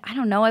felt like, I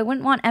don't know, I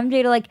wouldn't want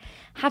MJ to, like,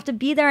 have to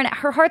be there and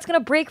her heart's going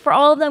to break for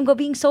all of them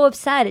being so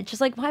upset. It's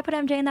just like, why put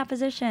MJ in that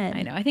position?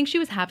 I know. I think she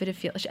was happy to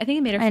feel, I think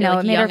it made her feel I know,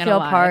 like it made young her feel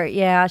and alive. part.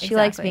 Yeah, she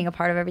likes Exactly. being a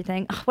part of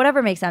everything. Ugh,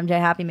 whatever makes MJ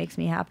happy makes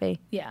me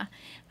happy. Yeah.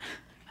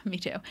 Me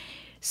too.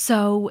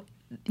 So,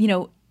 you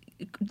know,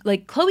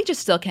 like Chloe just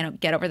still can't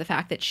get over the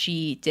fact that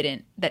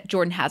that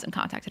Jordan hasn't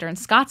contacted her, and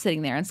Scott's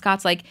sitting there and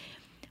Scott's like,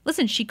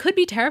 listen, she could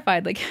be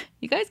terrified. Like,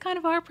 you guys kind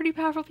of are pretty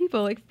powerful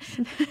people. Like,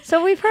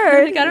 so we've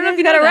heard. Like, I don't know if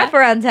you got know a that. rep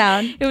around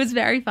town. It was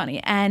very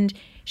funny. And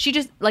she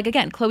just, like,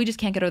 again, Chloe just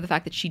can't get over the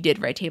fact that she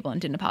did write table and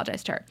didn't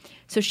apologize to her.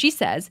 So she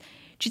says,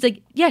 she's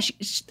like, yeah,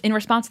 in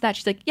response to that,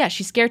 she's like, yeah,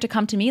 she's scared to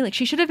come to me. Like,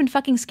 she should have been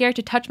fucking scared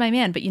to touch my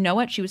man. But you know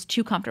what? She was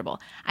too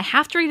comfortable. I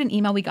have to read an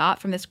email we got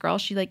from this girl.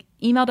 She, like,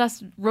 emailed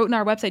us, wrote in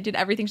our website, did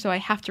everything. So I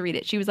have to read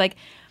it. She was like,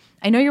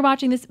 I know you're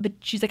watching this, but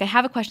she's like, I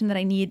have a question that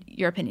I need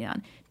your opinion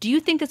on. Do you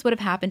think this would have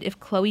happened if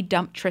Chloe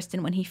dumped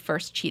Tristan when he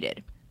first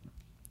cheated?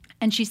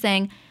 And she's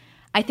saying,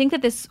 I think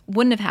that this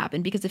wouldn't have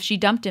happened because if she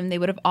dumped him, they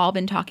would have all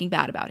been talking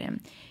bad about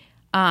him.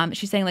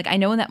 She's saying, like, I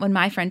know that when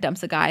my friend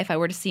dumps a guy, if I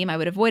were to see him, I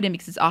would avoid him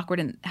because it's awkward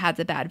and has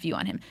a bad view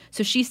on him.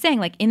 So she's saying,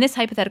 like, in this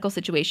hypothetical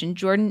situation,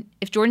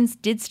 if Jordan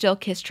did still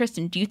kiss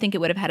Tristan, do you think it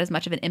would have had as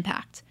much of an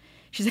impact?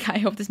 She's like, I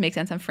hope this makes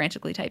sense. I'm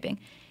frantically typing.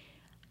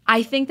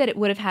 I think that it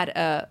would have had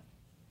a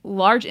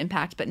large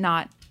impact, but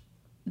not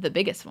the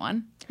biggest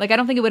one. Like, I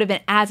don't think it would have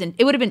been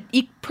it would have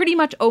been pretty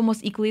much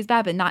almost equally as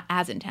bad, but not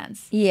as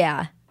intense.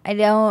 Yeah, I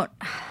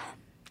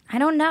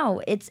don't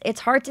know. It's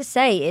hard to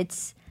say.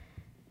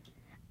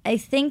 I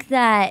think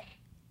that,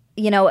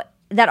 you know,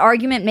 that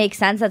argument makes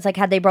sense. That's like,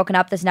 had they broken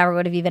up, this never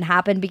would have even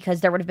happened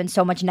because there would have been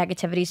so much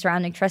negativity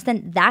surrounding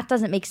Tristan. That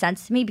doesn't make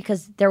sense to me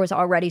because there was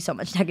already so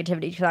much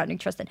negativity surrounding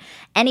Tristan.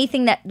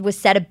 Anything that was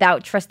said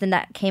about Tristan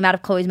that came out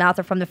of Khloe's mouth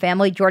or from the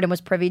family, Jordan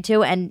was privy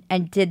to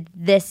and did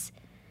this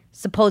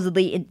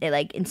supposedly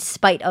in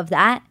spite of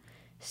that.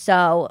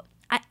 So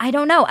I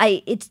don't know.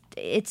 It's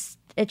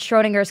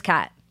Schrodinger's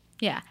cat.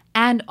 Yeah.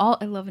 And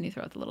I love when you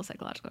throw out the little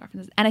psychological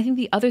references. And I think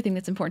the other thing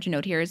that's important to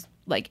note here is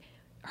like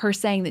her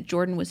saying that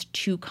Jordan was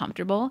too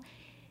comfortable.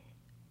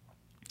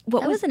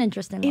 That was an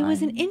interesting line. It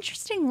was an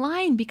interesting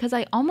line because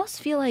I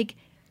almost feel like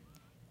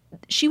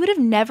she would have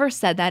never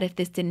said that if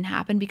this didn't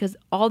happen because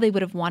all they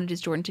would have wanted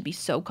is Jordan to be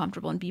so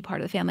comfortable and be part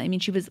of the family. I mean,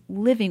 she was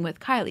living with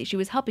Kylie. She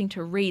was helping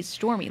to raise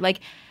Stormi.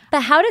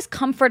 But how does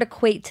comfort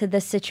equate to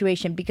this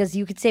situation? Because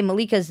you could say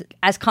Malika's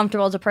as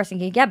comfortable as a person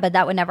can get, but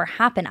that would never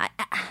happen.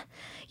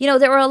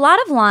 There were a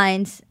lot of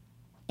lines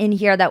in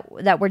here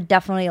that were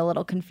definitely a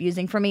little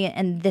confusing for me,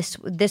 and this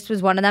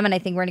was one of them, and I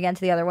think we're gonna get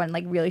into the other one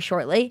like really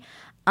shortly.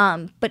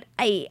 But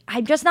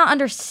I'm just not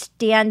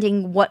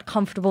understanding what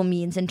comfortable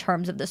means in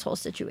terms of this whole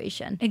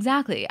situation.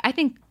 Exactly. I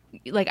think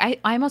I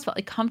almost felt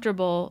like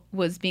comfortable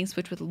was being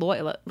switched with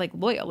loyal. I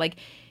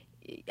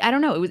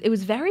don't know. It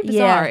was very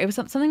bizarre. Yeah. It was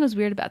something was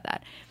weird about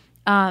that.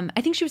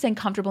 I think she was saying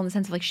comfortable in the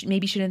sense of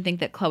maybe she didn't think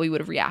that Khloe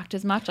would react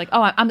as much.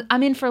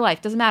 I'm in for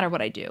life. Doesn't matter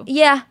what I do.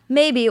 Yeah,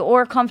 maybe.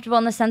 Or comfortable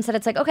in the sense that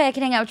it's like, okay, I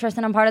can hang out with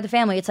Tristan. I'm part of the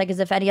family. It's like as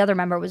if any other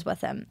member was with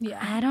him. Yeah.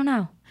 I don't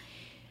know.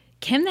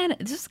 Kim then,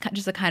 this is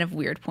just a kind of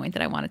weird point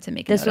that I wanted to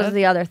make. This was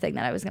the other thing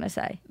that I was going to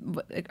say.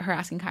 Her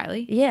asking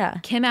Kylie? Yeah.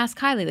 Kim asked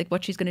Kylie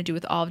what she's going to do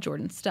with all of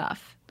Jordan's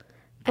stuff.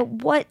 But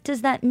what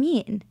does that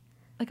mean?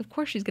 Of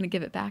course she's going to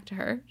give it back to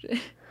her.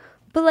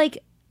 But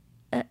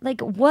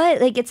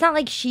what? It's not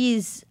like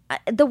she's...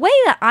 The way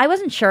that I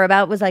wasn't sure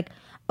about was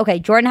okay,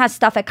 Jordan has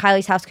stuff at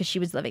Kylie's house because she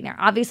was living there.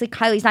 Obviously,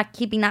 Kylie's not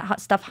keeping that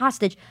stuff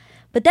hostage.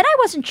 But then I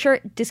wasn't sure,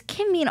 does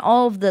Kim mean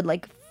all of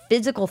the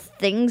physical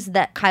things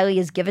that Kylie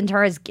has given to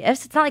her as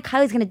gifts? It's not like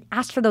Kylie's going to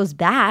ask for those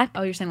back.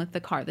 Oh, you're saying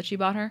the car that she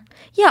bought her?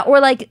 Yeah, or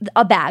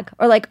a bag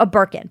or a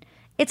Birkin.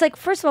 It's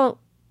first of all,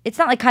 it's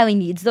not like Kylie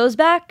needs those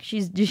back.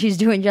 She's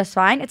doing just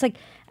fine. It's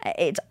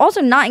it's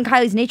also not in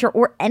Kylie's nature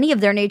or any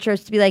of their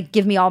natures to be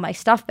give me all my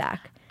stuff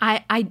back.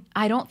 I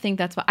don't think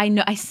that's what I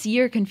know. I see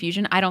your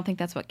confusion. I don't think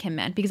that's what Kim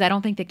meant because I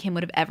don't think that Kim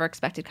would have ever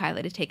expected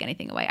Kylie to take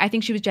anything away. I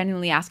think she was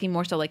genuinely asking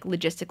more so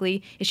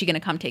logistically, is she going to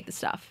come take the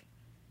stuff?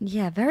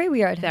 Yeah, very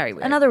weird. Very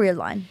weird. Another weird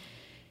line.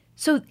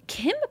 So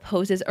Kim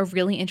poses a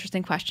really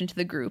interesting question to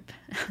the group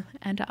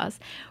and to us,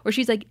 where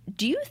she's like,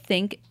 do you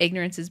think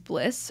ignorance is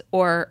bliss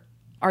or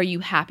are you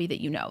happy that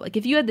you know?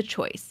 If you had the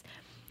choice.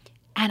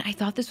 And I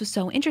thought this was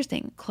so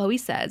interesting. Khloe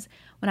says,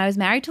 when I was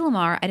married to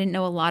Lamar, I didn't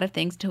know a lot of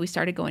things until we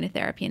started going to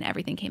therapy and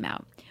everything came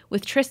out.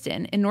 With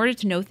Tristan, in order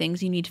to know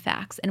things, you need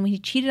facts. And when he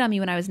cheated on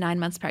me when I was 9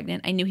 months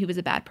pregnant, I knew he was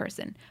a bad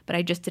person. But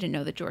I just didn't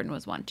know that Jordan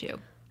was one too.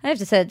 I have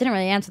to say, it didn't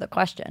really answer the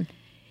question.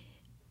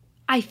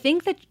 I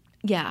think that,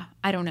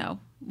 I don't know.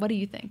 What do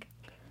you think?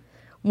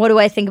 What do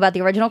I think about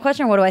the original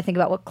question or what do I think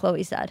about what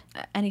Khloe said?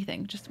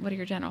 Anything. Just what are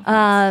your general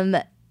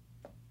thoughts?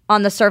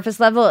 On the surface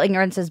level,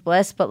 ignorance is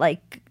bliss, but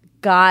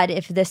God,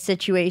 if this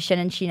situation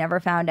and she never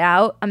found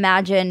out,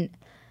 imagine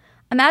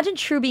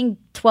True being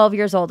 12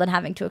 years old and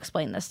having to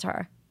explain this to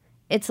her.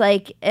 It's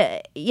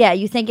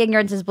you think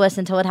ignorance is bliss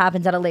until it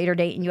happens at a later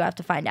date and you have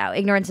to find out.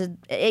 Ignorance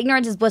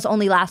is bliss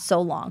only lasts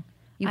so long.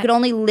 You could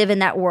only live in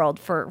that world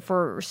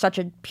for such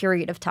a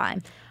period of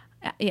time.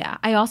 Yeah.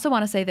 I also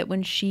want to say that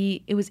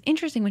it was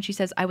interesting when she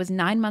says, when I was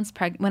 9 months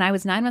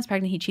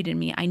pregnant, he cheated on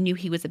me. I knew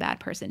he was a bad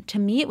person. To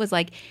me, it was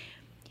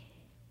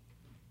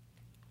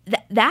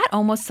that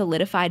almost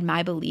solidified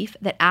my belief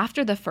that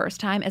after the first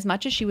time, as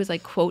much as she was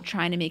quote,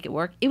 trying to make it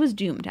work, it was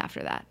doomed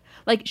after that.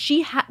 What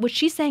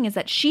she's saying is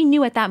that she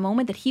knew at that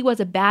moment that he was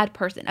a bad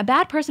person. A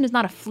bad person is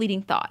not a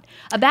fleeting thought.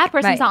 A bad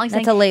person is not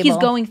saying he's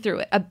going through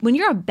it. When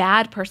you're a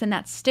bad person,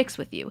 that sticks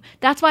with you.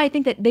 That's why I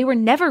think that they were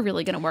never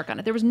really going to work on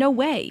it. There was no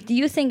way. Do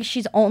you think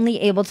she's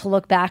only able to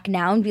look back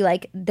now and be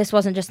this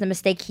wasn't just a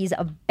mistake, he's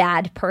a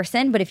bad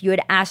person? But if you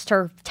had asked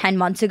her 10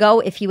 months ago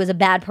if he was a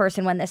bad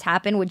person when this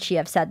happened, would she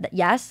have said that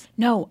yes?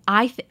 No,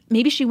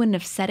 maybe she wouldn't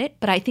have said it,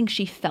 but I think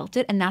she felt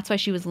it, and that's why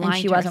she was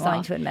lying to herself. And she wasn't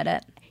willing to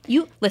admit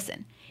it.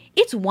 Listen.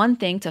 It's one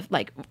thing to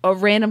a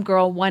random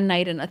girl one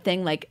night and a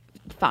thing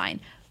fine,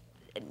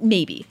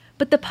 maybe.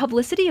 But the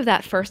publicity of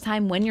that first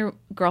time when your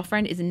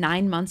girlfriend is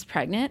 9 months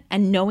pregnant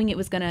and knowing it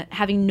was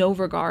having no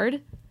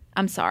regard,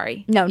 I'm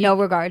sorry. No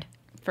regard.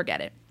 Forget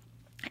it.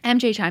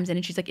 MJ chimes in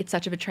and she's like, it's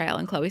such a betrayal.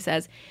 And Khloe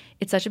says,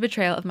 it's such a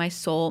betrayal of my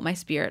soul, my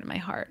spirit, and my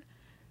heart.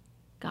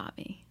 Got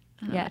me.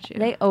 Yeah,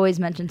 they always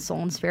mention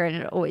soul and spirit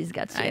and it always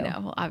gets you. I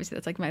know. Well, obviously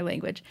that's my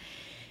language.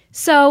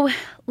 So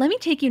let me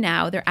take you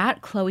now. They're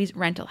at Chloe's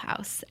rental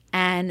house,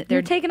 and they're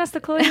You're taking us to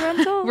Chloe's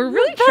rental? We're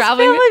really Best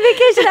traveling. family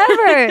vacation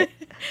ever.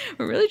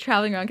 We're really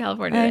traveling around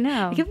California. I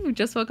know. I can't believe we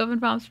just woke up in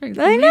Palm Springs.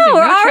 I know.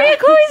 We're already at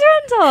Chloe's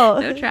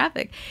rental. No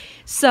traffic.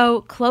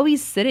 So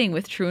Chloe's sitting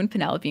with True and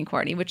Penelope and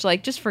Courtney, which,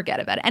 like, just forget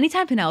about it.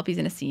 Anytime Penelope's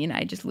in a scene,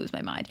 I just lose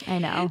my mind. I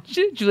know.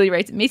 Julie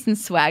writes, Mason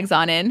swags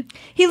on in.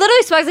 He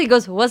literally swags and he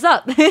goes, "What's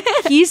up?"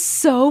 He's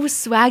so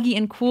swaggy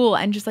and cool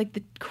and just like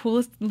the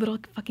coolest little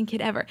fucking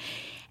kid ever.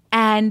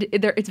 And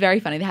it's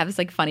very funny. They have this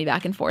like funny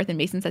back and forth, and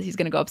Mason says he's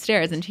going to go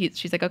upstairs, and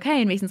she's like, okay.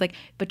 And Mason's like,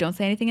 but don't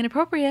say anything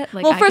inappropriate.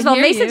 Like, Well, first of all,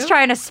 Mason's you.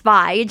 trying to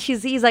spy, and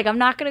he's like, "I'm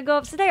not going to go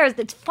upstairs."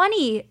 It's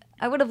funny.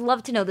 I would have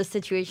loved to know the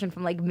situation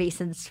from like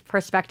Mason's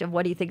perspective,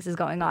 what he thinks is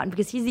going on,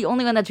 because he's the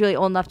only one that's really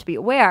old enough to be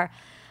aware.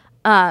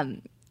 But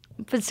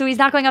so he's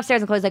not going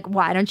upstairs, and Chloe's like,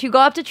 "Why don't you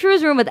go up to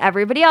True's room with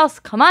everybody else?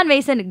 Come on,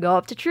 Mason, go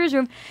up to True's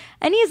room."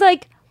 And he's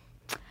like,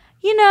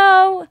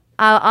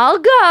 I'll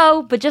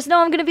go, but just know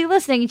I'm going to be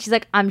listening. And she's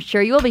like, "I'm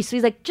sure you will be." So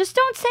he's like, "Just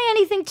don't say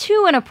anything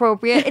too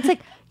inappropriate." It's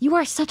like, you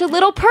are such a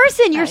little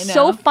person. You're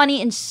so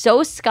funny and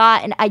so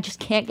Scott, and I just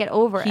can't get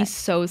over it. He's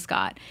so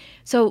Scott.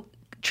 So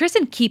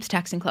Tristan keeps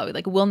texting Chloe,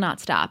 like, will not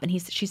stop. And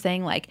she's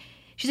saying, like,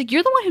 she's like,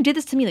 "You're the one who did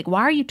this to me. Like,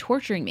 why are you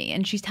torturing me?"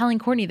 And she's telling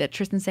Courtney that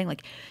Tristan's saying,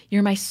 like,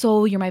 "You're my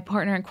soul, you're my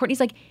partner." And Courtney's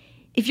like,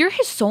 if you're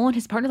his soul and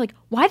his partner, like,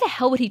 why the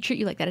hell would he treat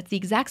you like that? It's the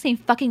exact same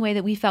fucking way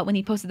that we felt when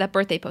he posted that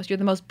birthday post. You're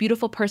the most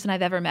beautiful person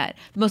I've ever met.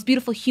 The most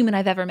beautiful human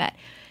I've ever met.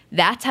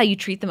 That's how you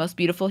treat the most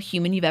beautiful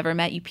human you've ever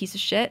met, you piece of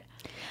shit.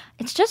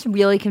 It's just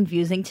really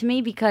confusing to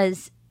me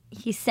because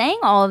he's saying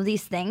all of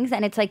these things,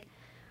 and it's like,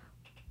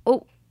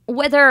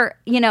 whether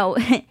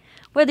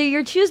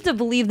you choose to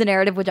believe the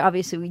narrative, which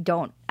obviously we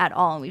don't at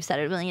all, and we've said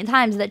it a million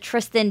times, that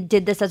Tristan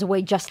did this as a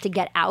way just to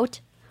get out,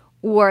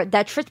 or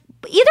that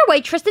either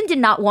way, Tristan did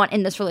not want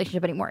in this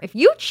relationship anymore. If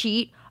you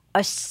cheat,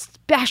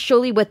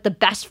 especially with the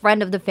best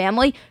friend of the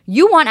family,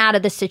 you want out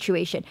of this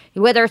situation.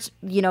 Whether it's,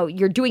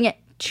 you're doing it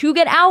to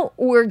get out,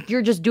 or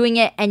you're just doing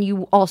it and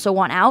you also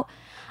want out.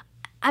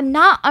 I'm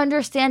not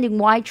understanding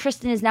why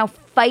Tristan is now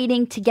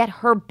fighting to get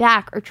her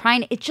back or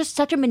trying. It's just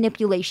such a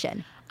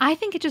manipulation. I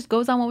think it just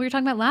goes on what we were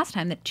talking about last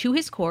time, that to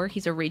his core,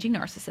 he's a raging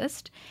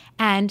narcissist,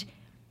 and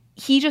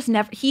he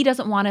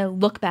doesn't want to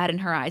look bad in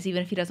her eyes,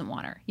 even if he doesn't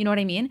want her. You know what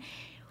I mean?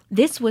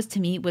 This was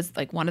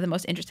like one of the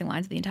most interesting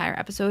lines of the entire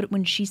episode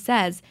when she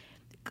says,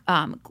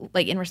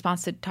 like in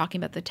response to talking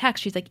about the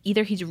text, she's like,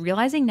 either he's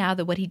realizing now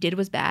that what he did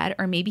was bad,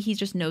 or maybe he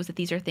just knows that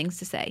these are things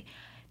to say.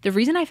 The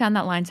reason I found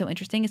that line so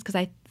interesting is because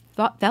I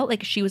felt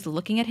like she was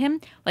looking at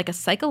him like a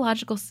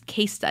psychological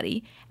case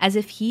study, as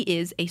if he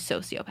is a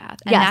sociopath.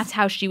 And that's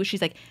how she was.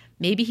 She's like,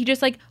 maybe he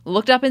just like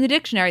looked up in the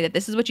dictionary that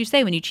this is what you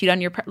say when you cheat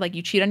on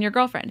your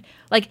girlfriend.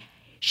 Like,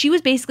 she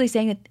was basically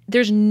saying that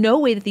there's no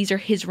way that these are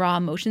his raw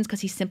emotions because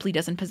he simply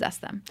doesn't possess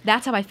them.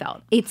 That's how I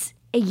felt.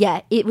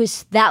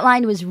 That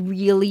line was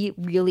really,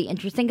 really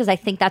interesting, because I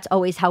think that's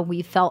always how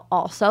we felt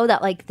also,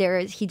 that like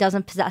he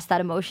doesn't possess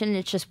that emotion, and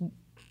it's just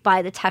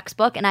by the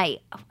textbook. And I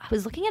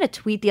was looking at a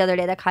tweet the other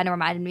day that kind of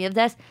reminded me of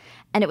this,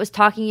 and it was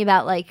talking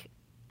about like,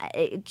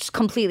 it's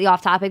completely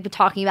off topic, but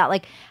talking about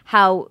like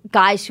how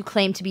guys who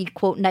claim to be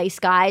quote nice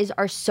guys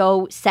are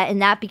so set in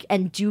that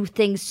and do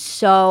things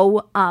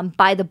so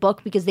by the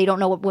book, because they don't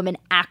know what women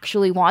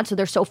actually want, so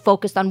they're so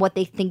focused on what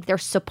they think they're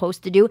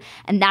supposed to do.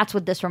 And that's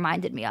what this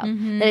reminded me of.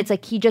 That it's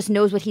like he just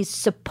knows what he's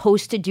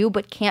supposed to do,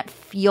 but can't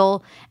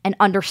feel and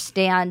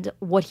understand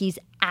what he's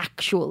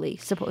actually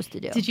supposed to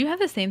do. Did you have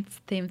the same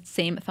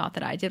thought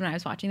that I did when I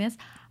was watching this?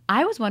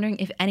 I was wondering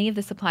if any of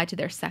this applied to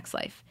their sex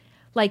life.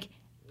 Like,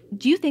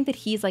 do you think that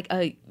he's like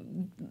a,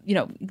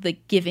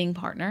 like giving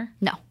partner?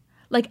 No.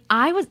 Like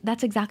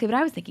that's exactly what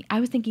I was thinking. I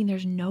was thinking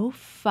there's no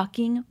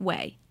fucking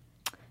way.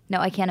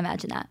 No, I can't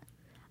imagine that.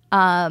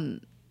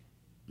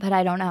 But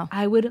I don't know.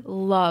 I would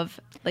love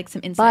like some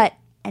insight.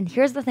 And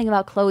here's the thing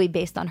about Chloe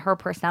based on her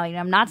personality. And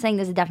I'm not saying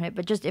this is definite,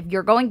 but just if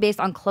you're going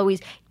based on Chloe's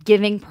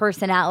giving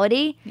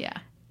personality. Yeah,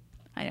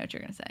 I know what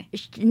you're going to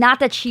say. Not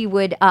that she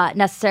would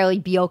necessarily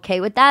be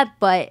okay with that,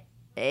 but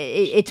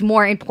it's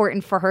more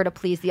important for her to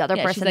please the other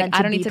person than to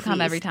I don't be need to come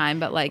pleased. every time,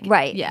 but like,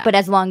 right. Yeah. But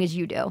as long as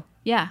you do.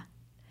 Yeah.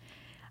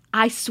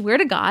 I swear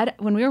to God,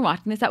 when we were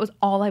watching this, that was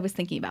all I was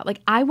thinking about.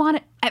 Like, I've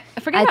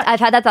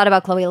had that thought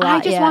about Chloe a lot. I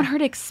just want her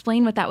to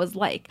explain what that was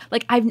like.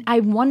 Like, I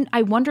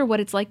wonder what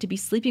it's like to be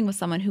sleeping with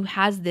someone who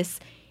has this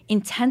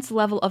intense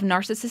level of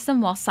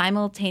narcissism while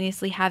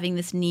simultaneously having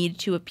this need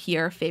to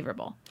appear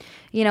favorable.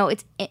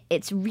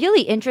 It's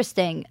really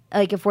interesting,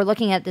 like if we're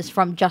looking at this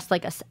from just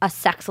like a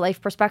sex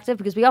life perspective,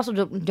 because we also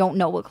don't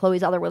know what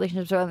Chloe's other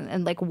relationships are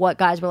and like what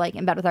guys were like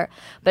in bed with her.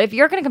 But if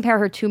you're going to compare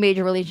her two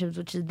major relationships,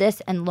 which is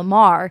this and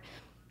Lamar,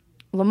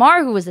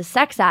 who was a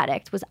sex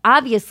addict, was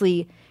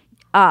obviously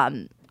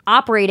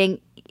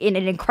operating in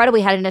an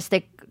incredibly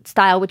hedonistic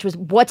style, which was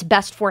what's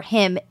best for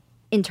him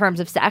in terms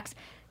of sex.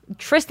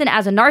 Tristan,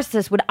 as a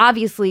narcissist, would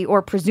obviously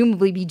or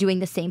presumably be doing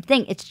the same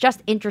thing. It's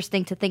just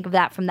interesting to think of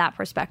that from that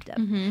perspective.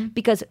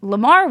 Because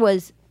Lamar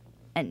was,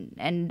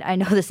 and I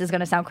know this is going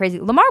to sound crazy,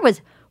 Lamar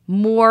was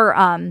more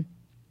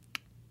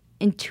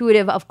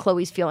intuitive of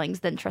Chloe's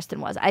feelings than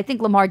Tristan was. I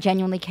think Lamar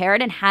genuinely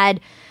cared and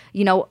had,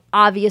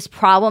 obvious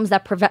problems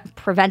that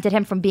prevented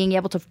him from being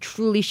able to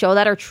truly show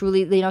that or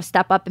truly,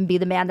 step up and be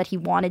the man that he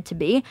wanted to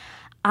be.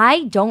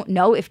 I don't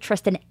know if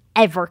Tristan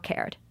ever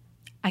cared.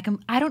 I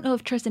don't know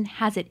if Tristan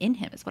has it in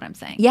him, is what I'm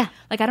saying. Yeah.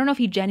 Like, I don't know if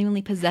he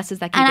genuinely possesses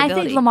that capability.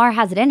 And I think Lamar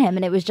has it in him,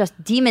 and it was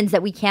just demons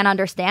that we can't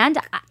understand.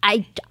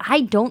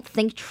 I don't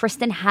think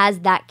Tristan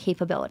has that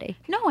capability.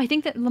 No, I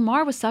think that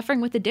Lamar was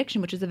suffering with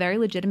addiction, which is a very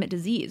legitimate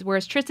disease,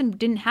 whereas Tristan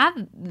didn't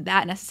have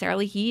that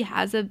necessarily. He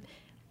has a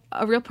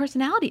real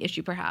personality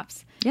issue,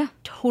 perhaps. Yeah.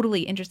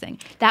 Totally interesting.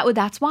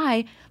 That's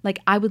why, like,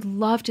 I would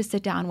love to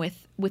sit down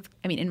with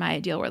I mean, in my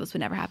ideal world, this would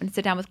never happen,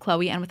 sit down with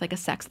Chloe and with, like, a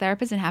sex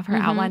therapist and have her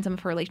outline some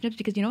of her relationships,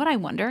 because you know what I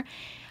wonder?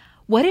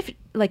 What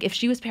if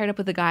she was paired up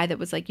with a guy that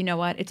was like, you know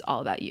what, it's all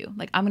about you.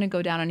 Like, I'm going to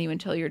go down on you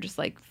until you're just,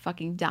 like,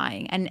 fucking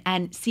dying,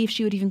 and see if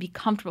she would even be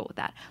comfortable with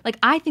that. Like,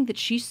 I think that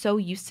she's so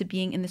used to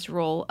being in this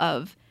role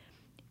of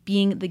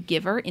being the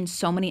giver in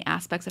so many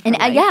aspects of her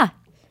life. Yeah.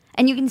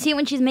 And you can see it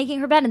when she's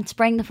making her bed and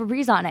spraying the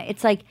Febreze on it.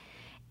 It's like,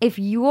 if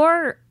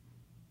your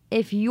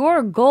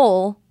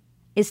goal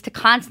is to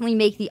constantly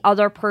make the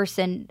other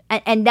person,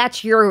 and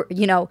that's your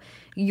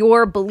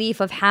belief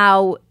of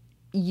how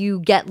you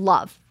get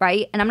love,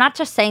 right? And I'm not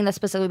just saying this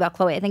specifically about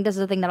Chloe. I think this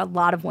is a thing that a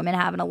lot of women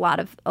have, and a lot,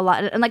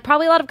 and like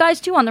probably a lot of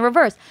guys too on the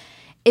reverse.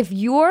 If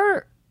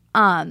your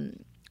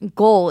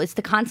goal is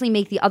to constantly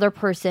make the other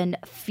person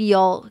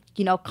feel,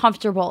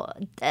 comfortable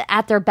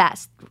at their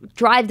best,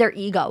 drive their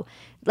ego,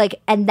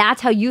 like, and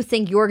that's how you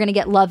think you're going to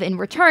get love in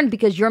return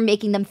because you're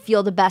making them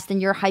feel the best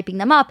and you're hyping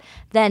them up,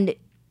 then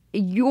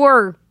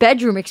your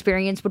bedroom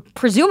experience would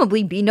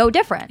presumably be no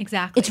different.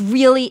 Exactly. It's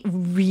really,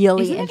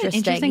 really Isn't it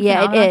interesting. An interesting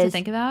yeah, it is to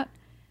think about.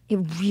 It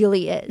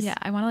really is. Yeah,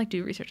 I want to, like,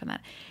 do research on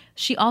that.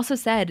 She also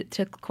said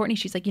to Courtney,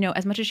 she's like,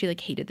 as much as she, like,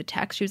 hated the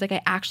text, she was like,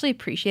 I actually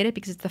appreciate it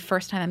because it's the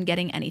first time I'm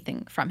getting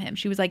anything from him.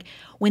 She was like,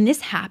 when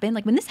this happened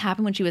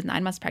when she was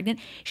 9 months pregnant,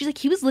 she's like,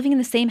 he was living in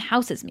the same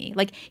house as me.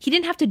 Like, he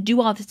didn't have to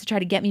do all this to try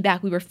to get me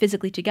back. We were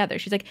physically together.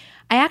 She's like,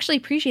 I actually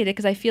appreciate it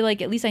because I feel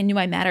like at least I knew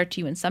I mattered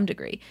to you in some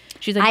degree.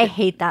 She's like, I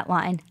hate that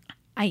line.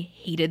 I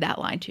hated that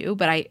line too,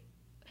 but I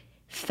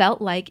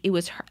felt like it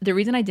was her. The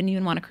reason I didn't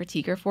even want to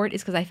critique her for it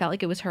is because I felt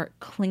like it was her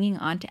clinging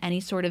on to any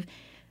sort of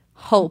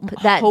hope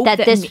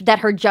that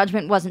her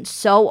judgment wasn't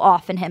so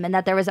off in him, and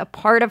that there was a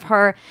part of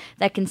her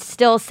that can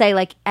still say,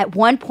 like, at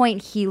one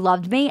point he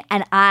loved me,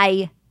 and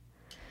a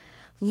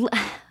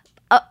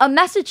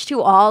message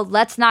to all: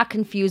 let's not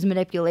confuse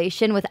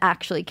manipulation with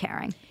actually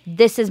caring.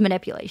 This is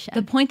manipulation.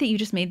 The point that you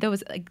just made, though,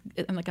 is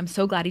I'm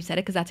so glad you said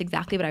it, because that's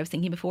exactly what I was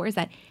thinking before, is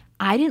that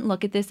I didn't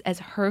look at this as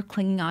her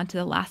clinging on to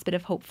the last bit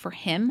of hope for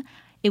him.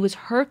 It was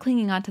her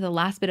clinging on to the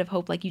last bit of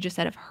hope, like you just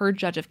said, of her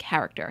judge of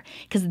character.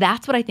 Because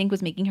that's what I think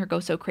was making her go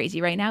so crazy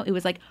right now. It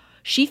was like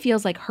she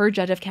feels like her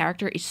judge of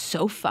character is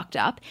so fucked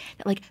up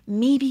that, like,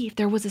 maybe if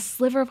there was a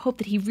sliver of hope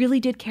that he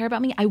really did care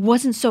about me, I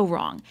wasn't so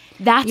wrong.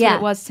 That's what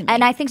it was to me.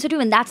 And I think so too.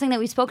 And that's something that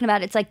we've spoken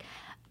about. It's like,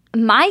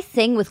 my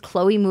thing with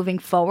Chloe moving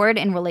forward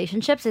in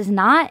relationships is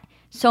not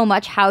so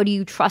much how do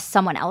you trust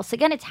someone else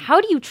again. It's how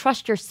do you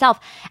trust yourself?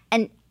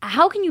 And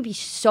how can you be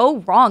so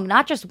wrong,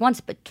 not just once,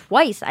 but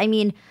twice? I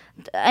mean,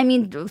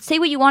 say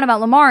what you want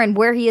about Lamar and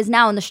where he is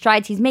now and the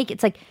strides he's making.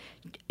 It's like,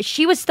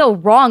 she was still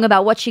wrong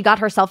about what she got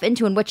herself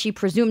into and what she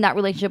presumed that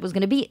relationship was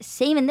going to be.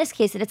 Same in this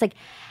case. And it's like,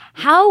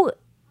 how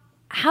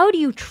do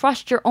you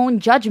trust your own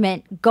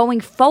judgment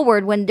going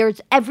forward when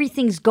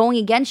everything's going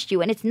against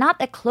you? And it's not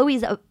that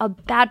Chloe's a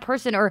bad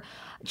person, or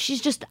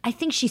I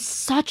think she's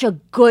such a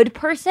good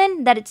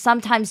person that it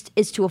sometimes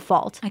is to a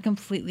fault. I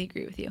completely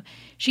agree with you.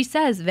 She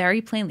says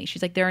very plainly,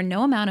 she's like, there are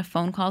no amount of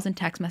phone calls and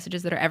text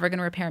messages that are ever going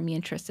to repair me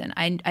and Tristan.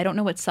 I don't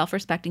know what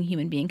self-respecting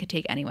human being could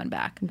take anyone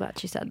back. I'm glad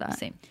she said that.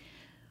 Same.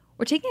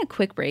 We're taking a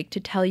quick break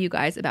to tell you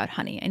guys about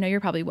Honey. I know you're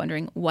probably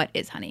wondering, what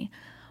is Honey?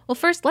 Well,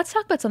 first, let's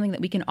talk about something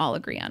that we can all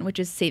agree on, which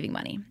is saving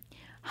money.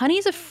 Honey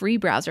is a free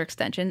browser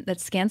extension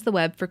that scans the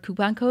web for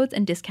coupon codes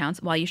and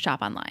discounts while you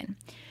shop online.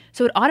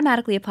 So it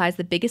automatically applies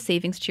the biggest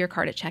savings to your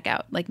cart at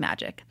checkout, like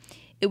magic.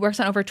 It works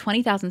on over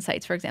 20,000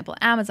 sites, for example,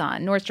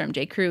 Amazon, Nordstrom,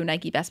 J.Crew,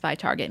 Nike, Best Buy,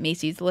 Target,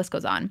 Macy's, the list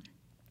goes on.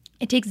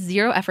 It takes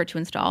zero effort to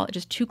install,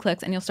 just 2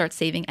 clicks, and you'll start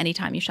saving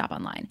anytime you shop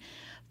online.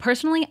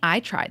 Personally,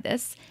 I tried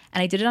this,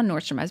 and I did it on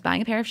Nordstrom. I was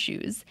buying a pair of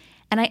shoes,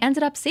 and I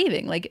ended up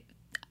saving, like,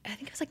 I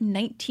think it was like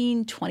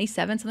 $19.27,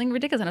 something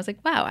ridiculous. And I was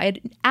like, wow, I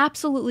had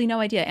absolutely no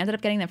idea. I ended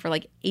up getting them for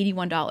like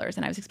 $81,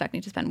 and I was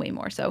expecting to spend way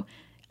more. So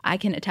I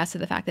can attest to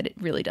the fact that it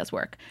really does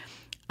work.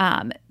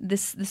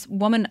 This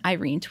woman,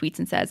 Irene, tweets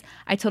and says,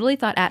 I totally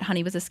thought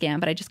 @Honey was a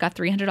scam, but I just got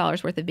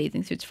 $300 worth of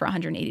bathing suits for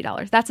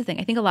 $180. That's the thing.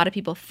 I think a lot of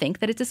people think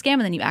that it's a scam,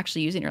 and then you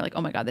actually use it and you're like,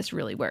 oh my God, this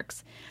really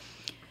works.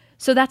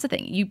 So that's the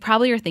thing. You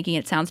probably are thinking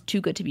it sounds too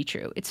good to be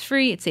true. It's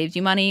free. It saves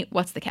you money.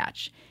 What's the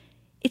catch?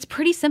 It's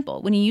pretty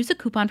simple. When you use a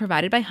coupon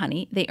provided by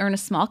Honey, they earn a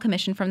small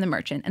commission from the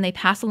merchant, and they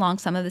pass along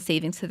some of the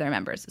savings to their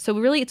members. So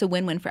really, it's a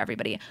win-win for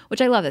everybody,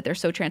 which I love that they're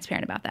so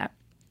transparent about that.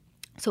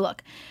 So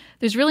look,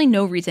 there's really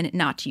no reason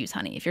not to use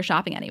Honey if you're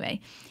shopping anyway.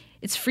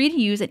 It's free to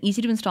use and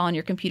easy to install on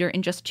your computer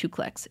in just 2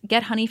 clicks.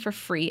 Get Honey for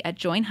free at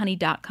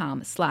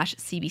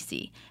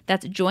joinhoney.com/CBC.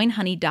 That's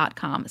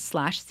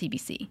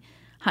joinhoney.com/CBC.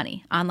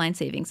 Honey, online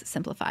savings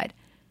simplified.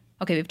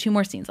 Okay, we have 2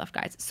 more scenes left,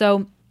 guys.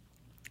 So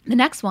the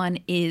next one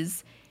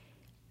is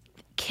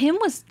Kim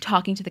was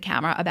talking to the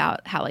camera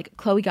about how like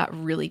Khloe got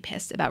really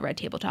pissed about Red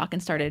Table Talk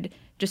and started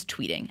just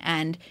tweeting.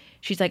 And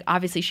she's like,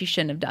 obviously she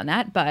shouldn't have done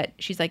that. But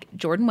she's like,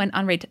 Jordan went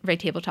on Red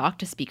Table Talk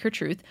to speak her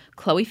truth.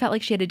 Khloe felt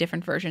like she had a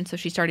different version, so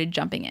she started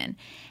jumping in.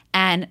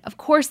 And of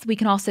course, we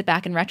can all sit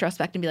back in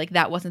retrospect and be like,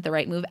 that wasn't the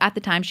right move. At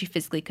the time, she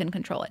physically couldn't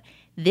control it.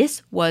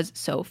 This was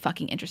so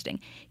fucking interesting.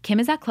 Kim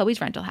is at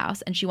Khloe's rental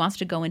house and she wants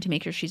to go in to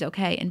make sure she's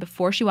okay. And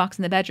before she walks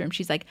in the bedroom,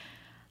 she's like,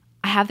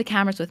 I have the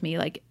cameras with me.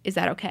 Like, is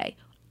that okay?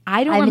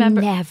 I don't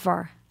remember.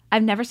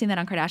 I've never seen that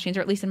on Kardashians,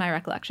 or at least in my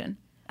recollection.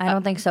 I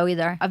don't think so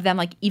either. Of them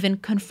like even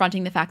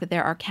confronting the fact that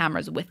there are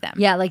cameras with them.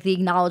 Yeah, like the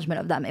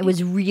acknowledgement of them. It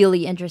was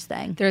really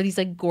interesting. There are these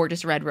like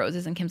gorgeous red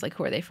roses and Kim's like,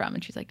 who are they from?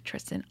 And she's like,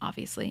 Tristan,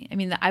 obviously. I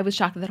mean, I was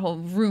shocked that that whole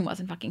room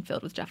wasn't fucking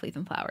filled with Jeff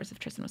Leatham flowers if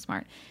Tristan was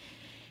smart.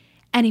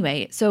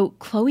 Anyway, so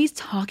Khloe's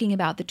talking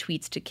about the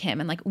tweets to Kim.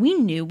 And like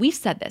we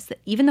said this, that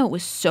even though it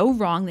was so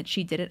wrong that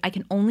she did it, I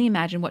can only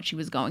imagine what she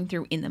was going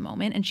through in the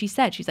moment. And she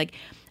said, she's like,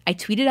 I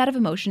tweeted out of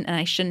emotion and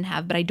I shouldn't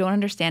have, but I don't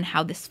understand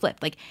how this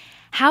flipped. Like,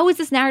 how is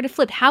this narrative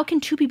flipped? How can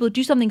 2 people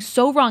do something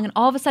so wrong and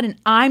all of a sudden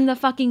I'm the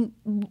fucking,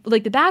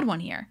 like the bad one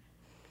here?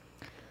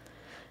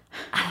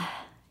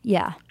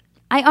 Yeah.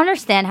 I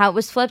understand how it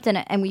was flipped.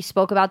 And we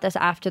spoke about this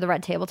after the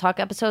Red Table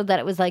Talk episode, that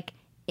it was like,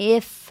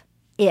 if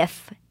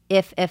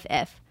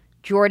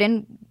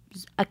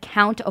Jordan's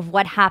account of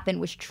what happened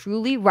was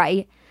truly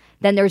right,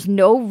 then there's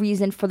no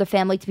reason for the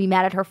family to be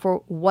mad at her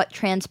for what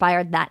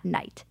transpired that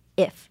night.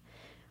 If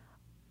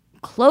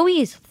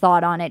Khloe's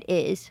thought on it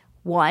is,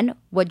 1,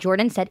 what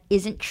Jordan said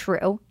isn't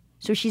true.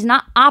 So she's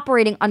not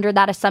operating under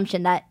that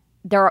assumption that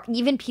there are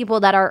even people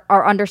that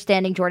are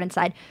understanding Jordan's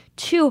side.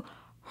 2,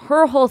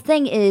 her whole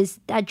thing is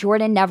that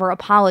Jordan never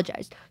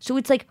apologized. So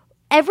it's like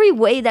every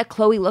way that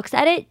Khloe looks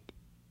at it,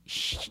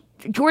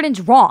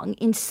 Jordan's wrong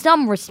in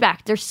some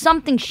respect. There's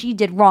something she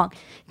did wrong.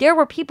 There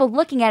were people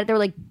looking at it, they were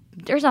like,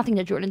 there's nothing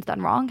that Jordan's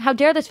done wrong. How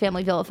dare this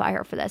family vilify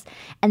her for this?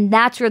 And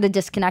that's where the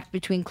disconnect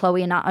between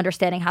Khloe and not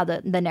understanding how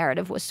the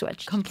narrative was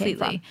switched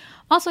completely.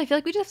 Also, I feel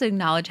like we just have to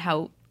acknowledge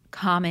how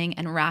calming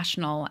and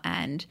rational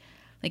and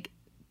like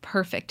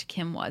perfect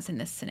Kim was in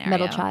this scenario.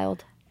 Middle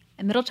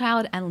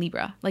child and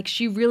Libra. Like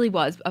she really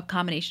was a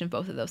combination of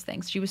both of those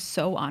things. She was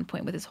so on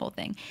point with this whole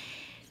thing.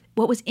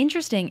 What was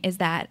interesting is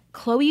that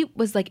Khloe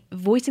was like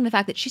voicing the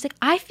fact that she's like,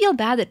 I feel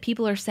bad that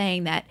people are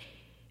saying that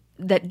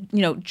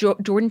you know,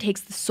 Jordan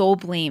takes the sole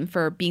blame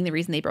for being the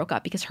reason they broke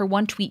up, because her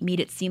one tweet made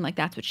it seem like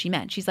that's what she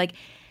meant. She's like,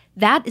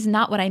 that is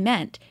not what I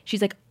meant.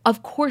 She's like,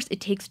 of course it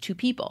takes 2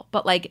 people,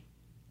 but like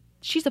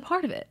she's a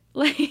part of it.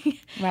 Like,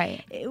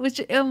 right. It was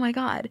just, oh my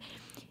God.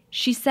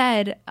 She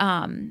said,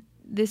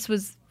 this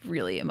was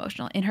really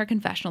emotional. In her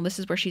confessional, this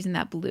is where she's in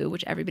that blue,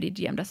 which everybody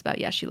DM'd us about.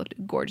 Yeah, she looked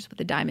gorgeous with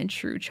the diamond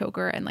shrew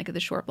choker and like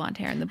the short blonde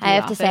hair and the blue I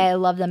have outfit. to say, I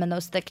love them in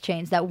those thick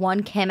chains. That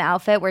one Kim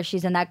outfit where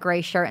she's in that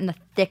gray shirt and the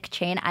thick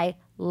chain, I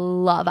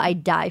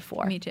die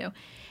for. Me too.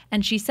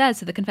 And she says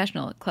to the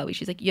confessional, Khloe,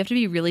 she's like, you have to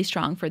be really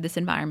strong for this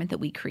environment that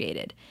we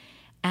created.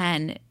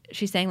 And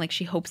she's saying like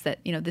she hopes that,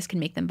 you know, this can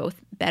make them both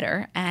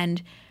better.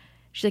 And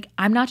she's like,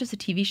 I'm not just a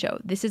TV show.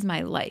 This is my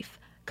life.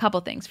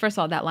 Couple things. First of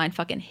all, that line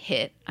fucking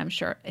hit. I'm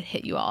sure it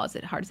hit you all as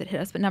hard as it hit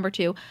us. But number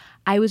 2,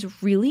 I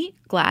was really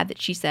glad that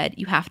she said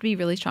you have to be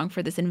really strong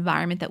for this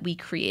environment that we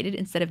created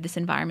instead of this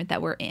environment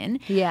that we're in.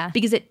 Yeah.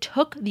 Because it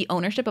took the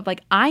ownership of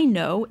like, I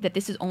know that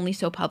this is only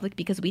so public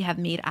because we have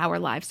made our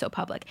lives so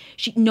public.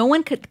 No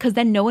one could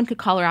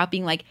call her out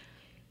being like,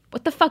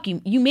 what the fuck?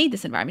 You made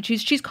this environment.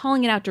 She's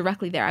calling it out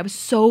directly there. I was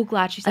so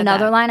glad she said that.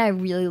 Another line I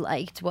really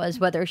liked was,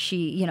 whether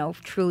she, you know,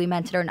 truly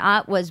meant it or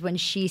not, was when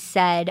she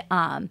said,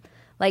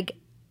 like,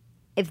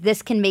 if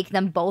this can make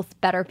them both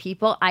better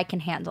people, I can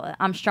handle it.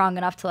 I'm strong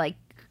enough to like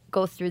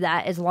go through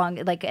that, as long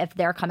like if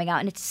they're coming out.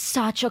 And it's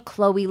such a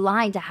Khloe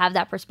line to have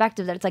that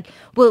perspective that it's like,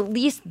 well, at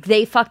least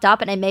they fucked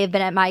up and it may have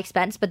been at my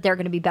expense, but they're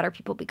going to be better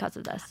people because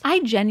of this.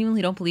 I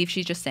genuinely don't believe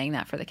she's just saying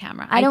that for the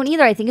camera. I don't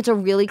either. I think it's a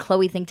really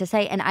Khloe thing to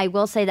say. And I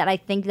will say that I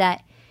think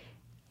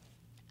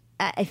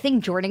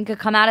Jordan could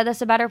come out of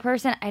this a better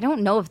person. I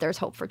don't know if there's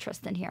hope for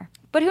Tristan here,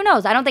 but who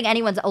knows? I don't think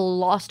anyone's a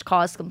lost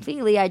cause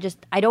completely. I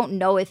don't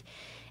know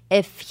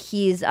if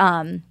he's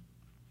I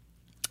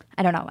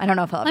don't know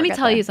if I'll Let me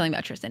tell you something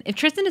about Tristan. If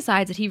Tristan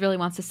decides that he really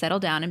wants to settle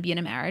down and be in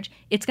a marriage,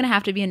 it's going to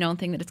have to be a known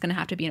thing that it's going to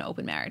have to be an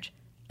open marriage.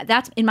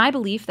 That's, in my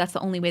belief, that's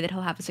the only way that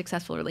he'll have a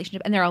successful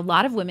relationship. And there are a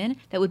lot of women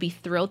that would be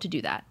thrilled to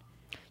do that.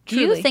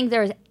 Truly. Do you think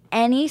there's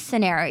any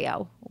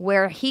scenario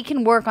where he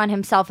can work on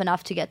himself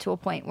enough to get to a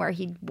point where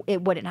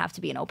it wouldn't have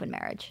to be an open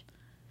marriage?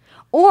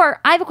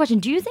 Or, I have a question.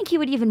 Do you think he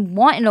would even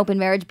want an open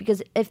marriage?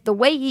 Because if the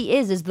way he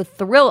is the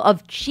thrill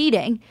of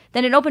cheating,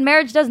 then an open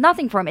marriage does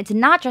nothing for him. It's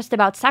not just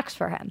about sex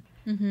for him.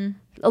 Mm-hmm.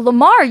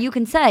 Lamar, you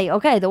can say,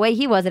 okay, the way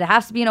he was, it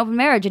has to be an open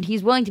marriage, and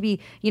he's willing to be,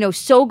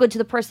 so good to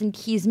the person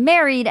he's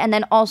married, and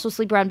then also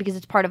sleep around because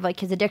it's part of like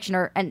his addiction,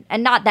 and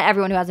not that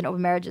everyone who has an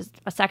open marriage is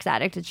a sex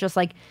addict. It's just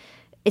like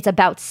it's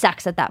about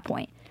sex at that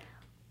point.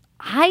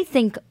 I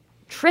think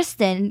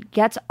Tristan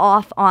gets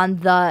off on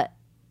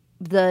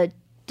the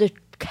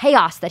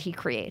chaos that he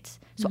creates.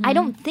 So I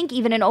don't think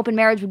even an open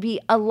marriage would be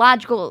a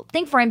logical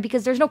thing for him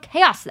because there's no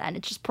chaos then.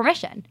 It's just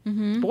permission.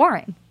 It's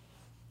boring.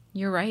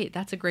 You're right.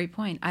 That's a great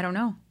point. I don't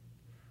know.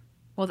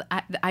 Well,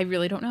 I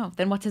really don't know.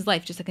 Then what's his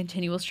life? Just a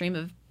continual stream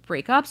of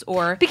breakups,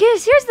 or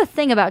because here's the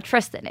thing about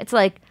Tristan. It's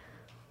like,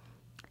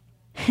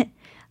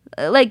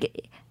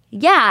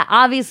 yeah,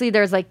 obviously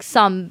there's like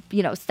some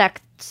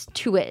sex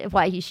to it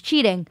why he's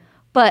cheating,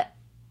 but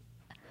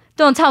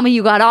don't tell me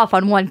you got off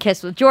on one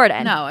kiss with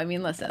Jordan. No, I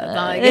mean, listen,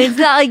 it's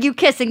not like you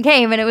kiss and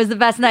came and it was the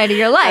best night of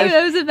your life.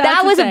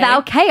 That was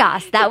about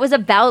chaos. That was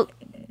about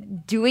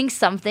doing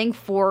something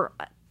for.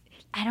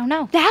 I don't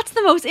know. That's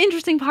the most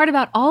interesting part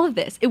about all of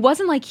this. It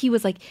wasn't like he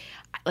was like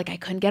I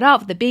couldn't get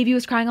off. The baby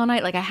was crying all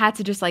night. Like I had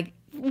to just like,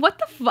 what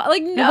the fuck?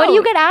 Like, no. What do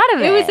you get out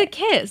of it? It was a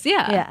kiss.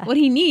 Yeah. What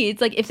he needs.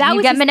 Like if that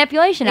was get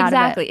manipulation out of it.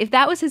 Exactly. If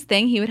that was his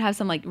thing, he would have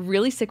some like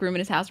really sick room in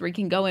his house where he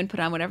can go and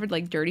put on whatever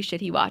like dirty shit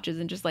he watches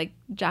and just like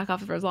jack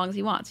off for as long as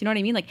he wants. You know what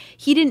I mean? Like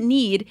he didn't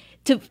need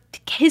to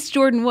kiss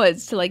Jordan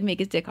Woods to like make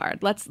his dick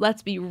hard.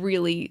 Let's be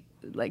really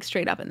like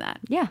straight up in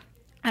that. Yeah.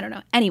 I don't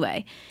know.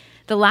 Anyway,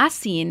 the last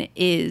scene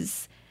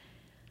is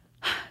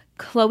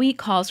Chloe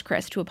calls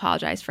Chris to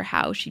apologize for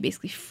how she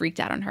basically freaked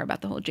out on her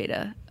about the whole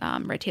Jada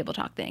Red Table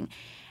Talk thing.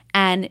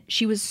 And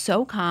she was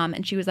so calm,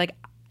 and she was like,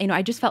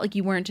 I just felt like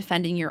you weren't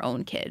defending your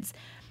own kids.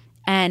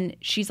 And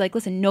she's like,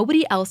 listen,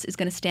 nobody else is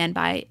going to stand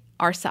by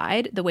our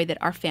side the way that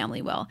our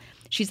family will.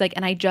 She's like,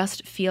 and I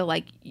just feel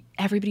like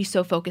everybody's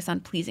so focused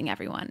on pleasing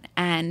everyone.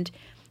 And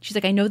she's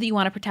like, I know that you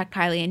want to protect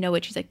Kylie. I know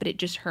it. She's like, but it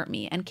just hurt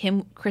me. And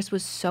Chris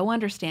was so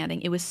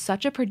understanding. It was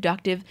such a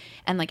productive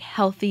and like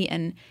healthy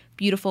and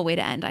beautiful way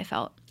to end, I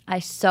felt. I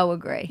so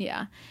agree.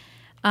 Yeah.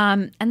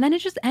 And then it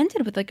just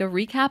ended with like a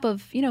recap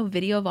of,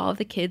 video of all of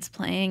the kids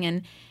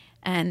playing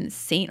and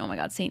Saint, oh my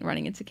God, Saint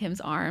running into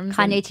Kim's arms.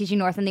 Kanye teaching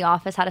North in the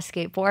office how to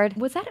skateboard.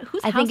 Was that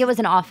whose I think it was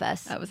an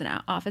office. That was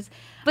an office.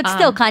 But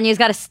still, Kanye's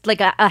got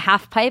a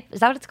half pipe.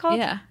 Is that what it's called?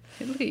 Yeah.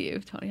 Look at you,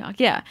 Tony Hawk.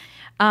 Yeah.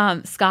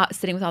 Scott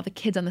sitting with all the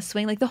kids on the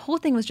swing. Like the whole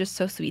thing was just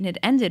so sweet. And it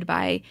ended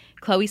by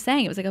Chloe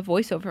saying, it was like a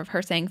voiceover of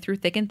her saying, through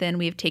thick and thin,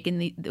 we have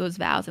taken those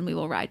vows and we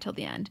will ride till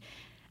the end.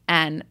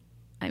 And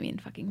I mean,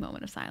 fucking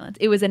moment of silence.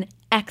 It was an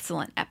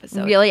excellent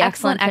episode. Really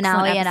excellent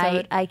finale,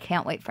 and I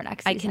can't wait for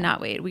next season. I cannot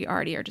wait. We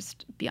already are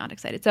just beyond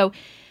excited. So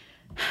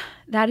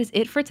that is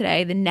it for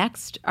today.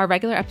 Our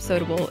regular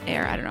episode will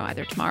air, I don't know,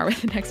 either tomorrow or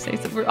the next day.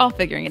 So we're all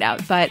figuring it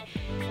out. But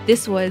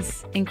this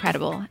was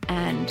incredible,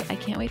 and I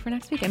can't wait for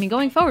next week. I mean,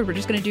 going forward, we're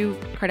just going to do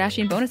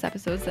Kardashian bonus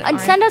episodes.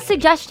 And send us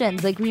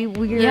suggestions. Like we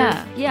want to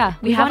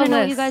know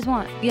what you guys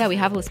want. Yeah, we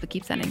have a list, but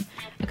keep sending.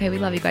 Okay, we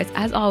love you guys.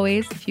 As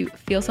always, if you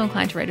feel so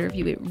inclined to write a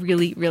review, it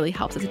really, really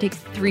helps us. It takes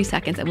 3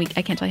 seconds, and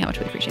I can't tell you how much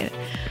we appreciate it.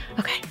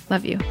 Okay,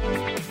 love you.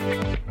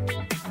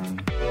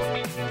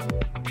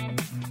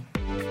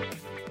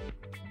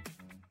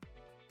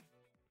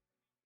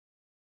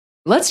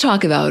 Let's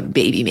talk about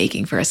baby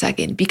making for a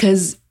second,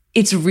 because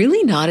it's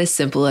really not as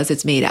simple as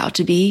it's made out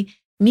to be,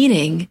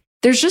 meaning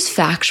there's just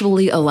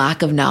factually a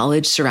lack of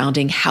knowledge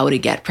surrounding how to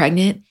get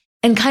pregnant.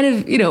 And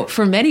kind of,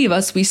 for many of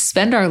us, we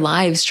spend our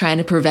lives trying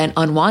to prevent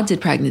unwanted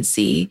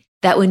pregnancy,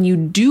 that when you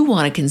do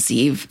want to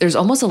conceive, there's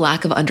almost a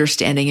lack of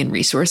understanding and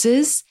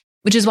resources,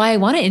 which is why I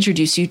want to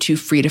introduce you to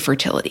Frida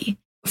Fertility.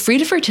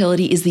 Frida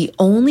Fertility is the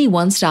only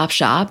one-stop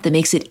shop that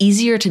makes it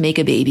easier to make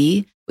a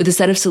baby, with a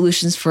set of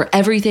solutions for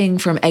everything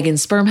from egg and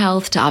sperm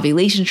health to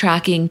ovulation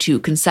tracking to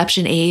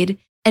conception aid.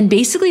 And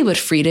basically what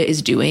Frida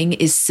is doing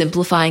is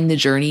simplifying the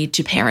journey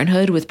to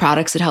parenthood with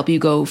products that help you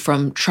go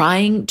from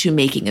trying to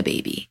making a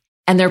baby.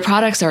 And their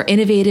products are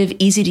innovative,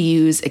 easy to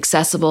use,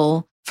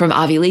 accessible, from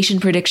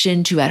ovulation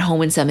prediction to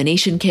at-home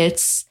insemination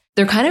kits.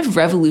 They're kind of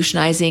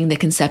revolutionizing the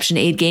conception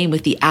aid game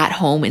with the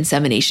at-home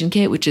insemination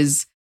kit, which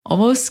is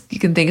almost, you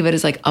can think of it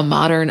as like a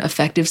modern,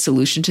 effective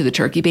solution to the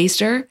turkey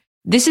baster.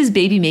 This is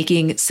baby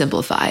making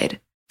simplified.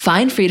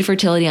 Find Frida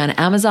Fertility on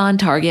Amazon,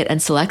 Target,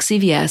 and select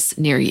CVS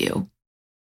near you.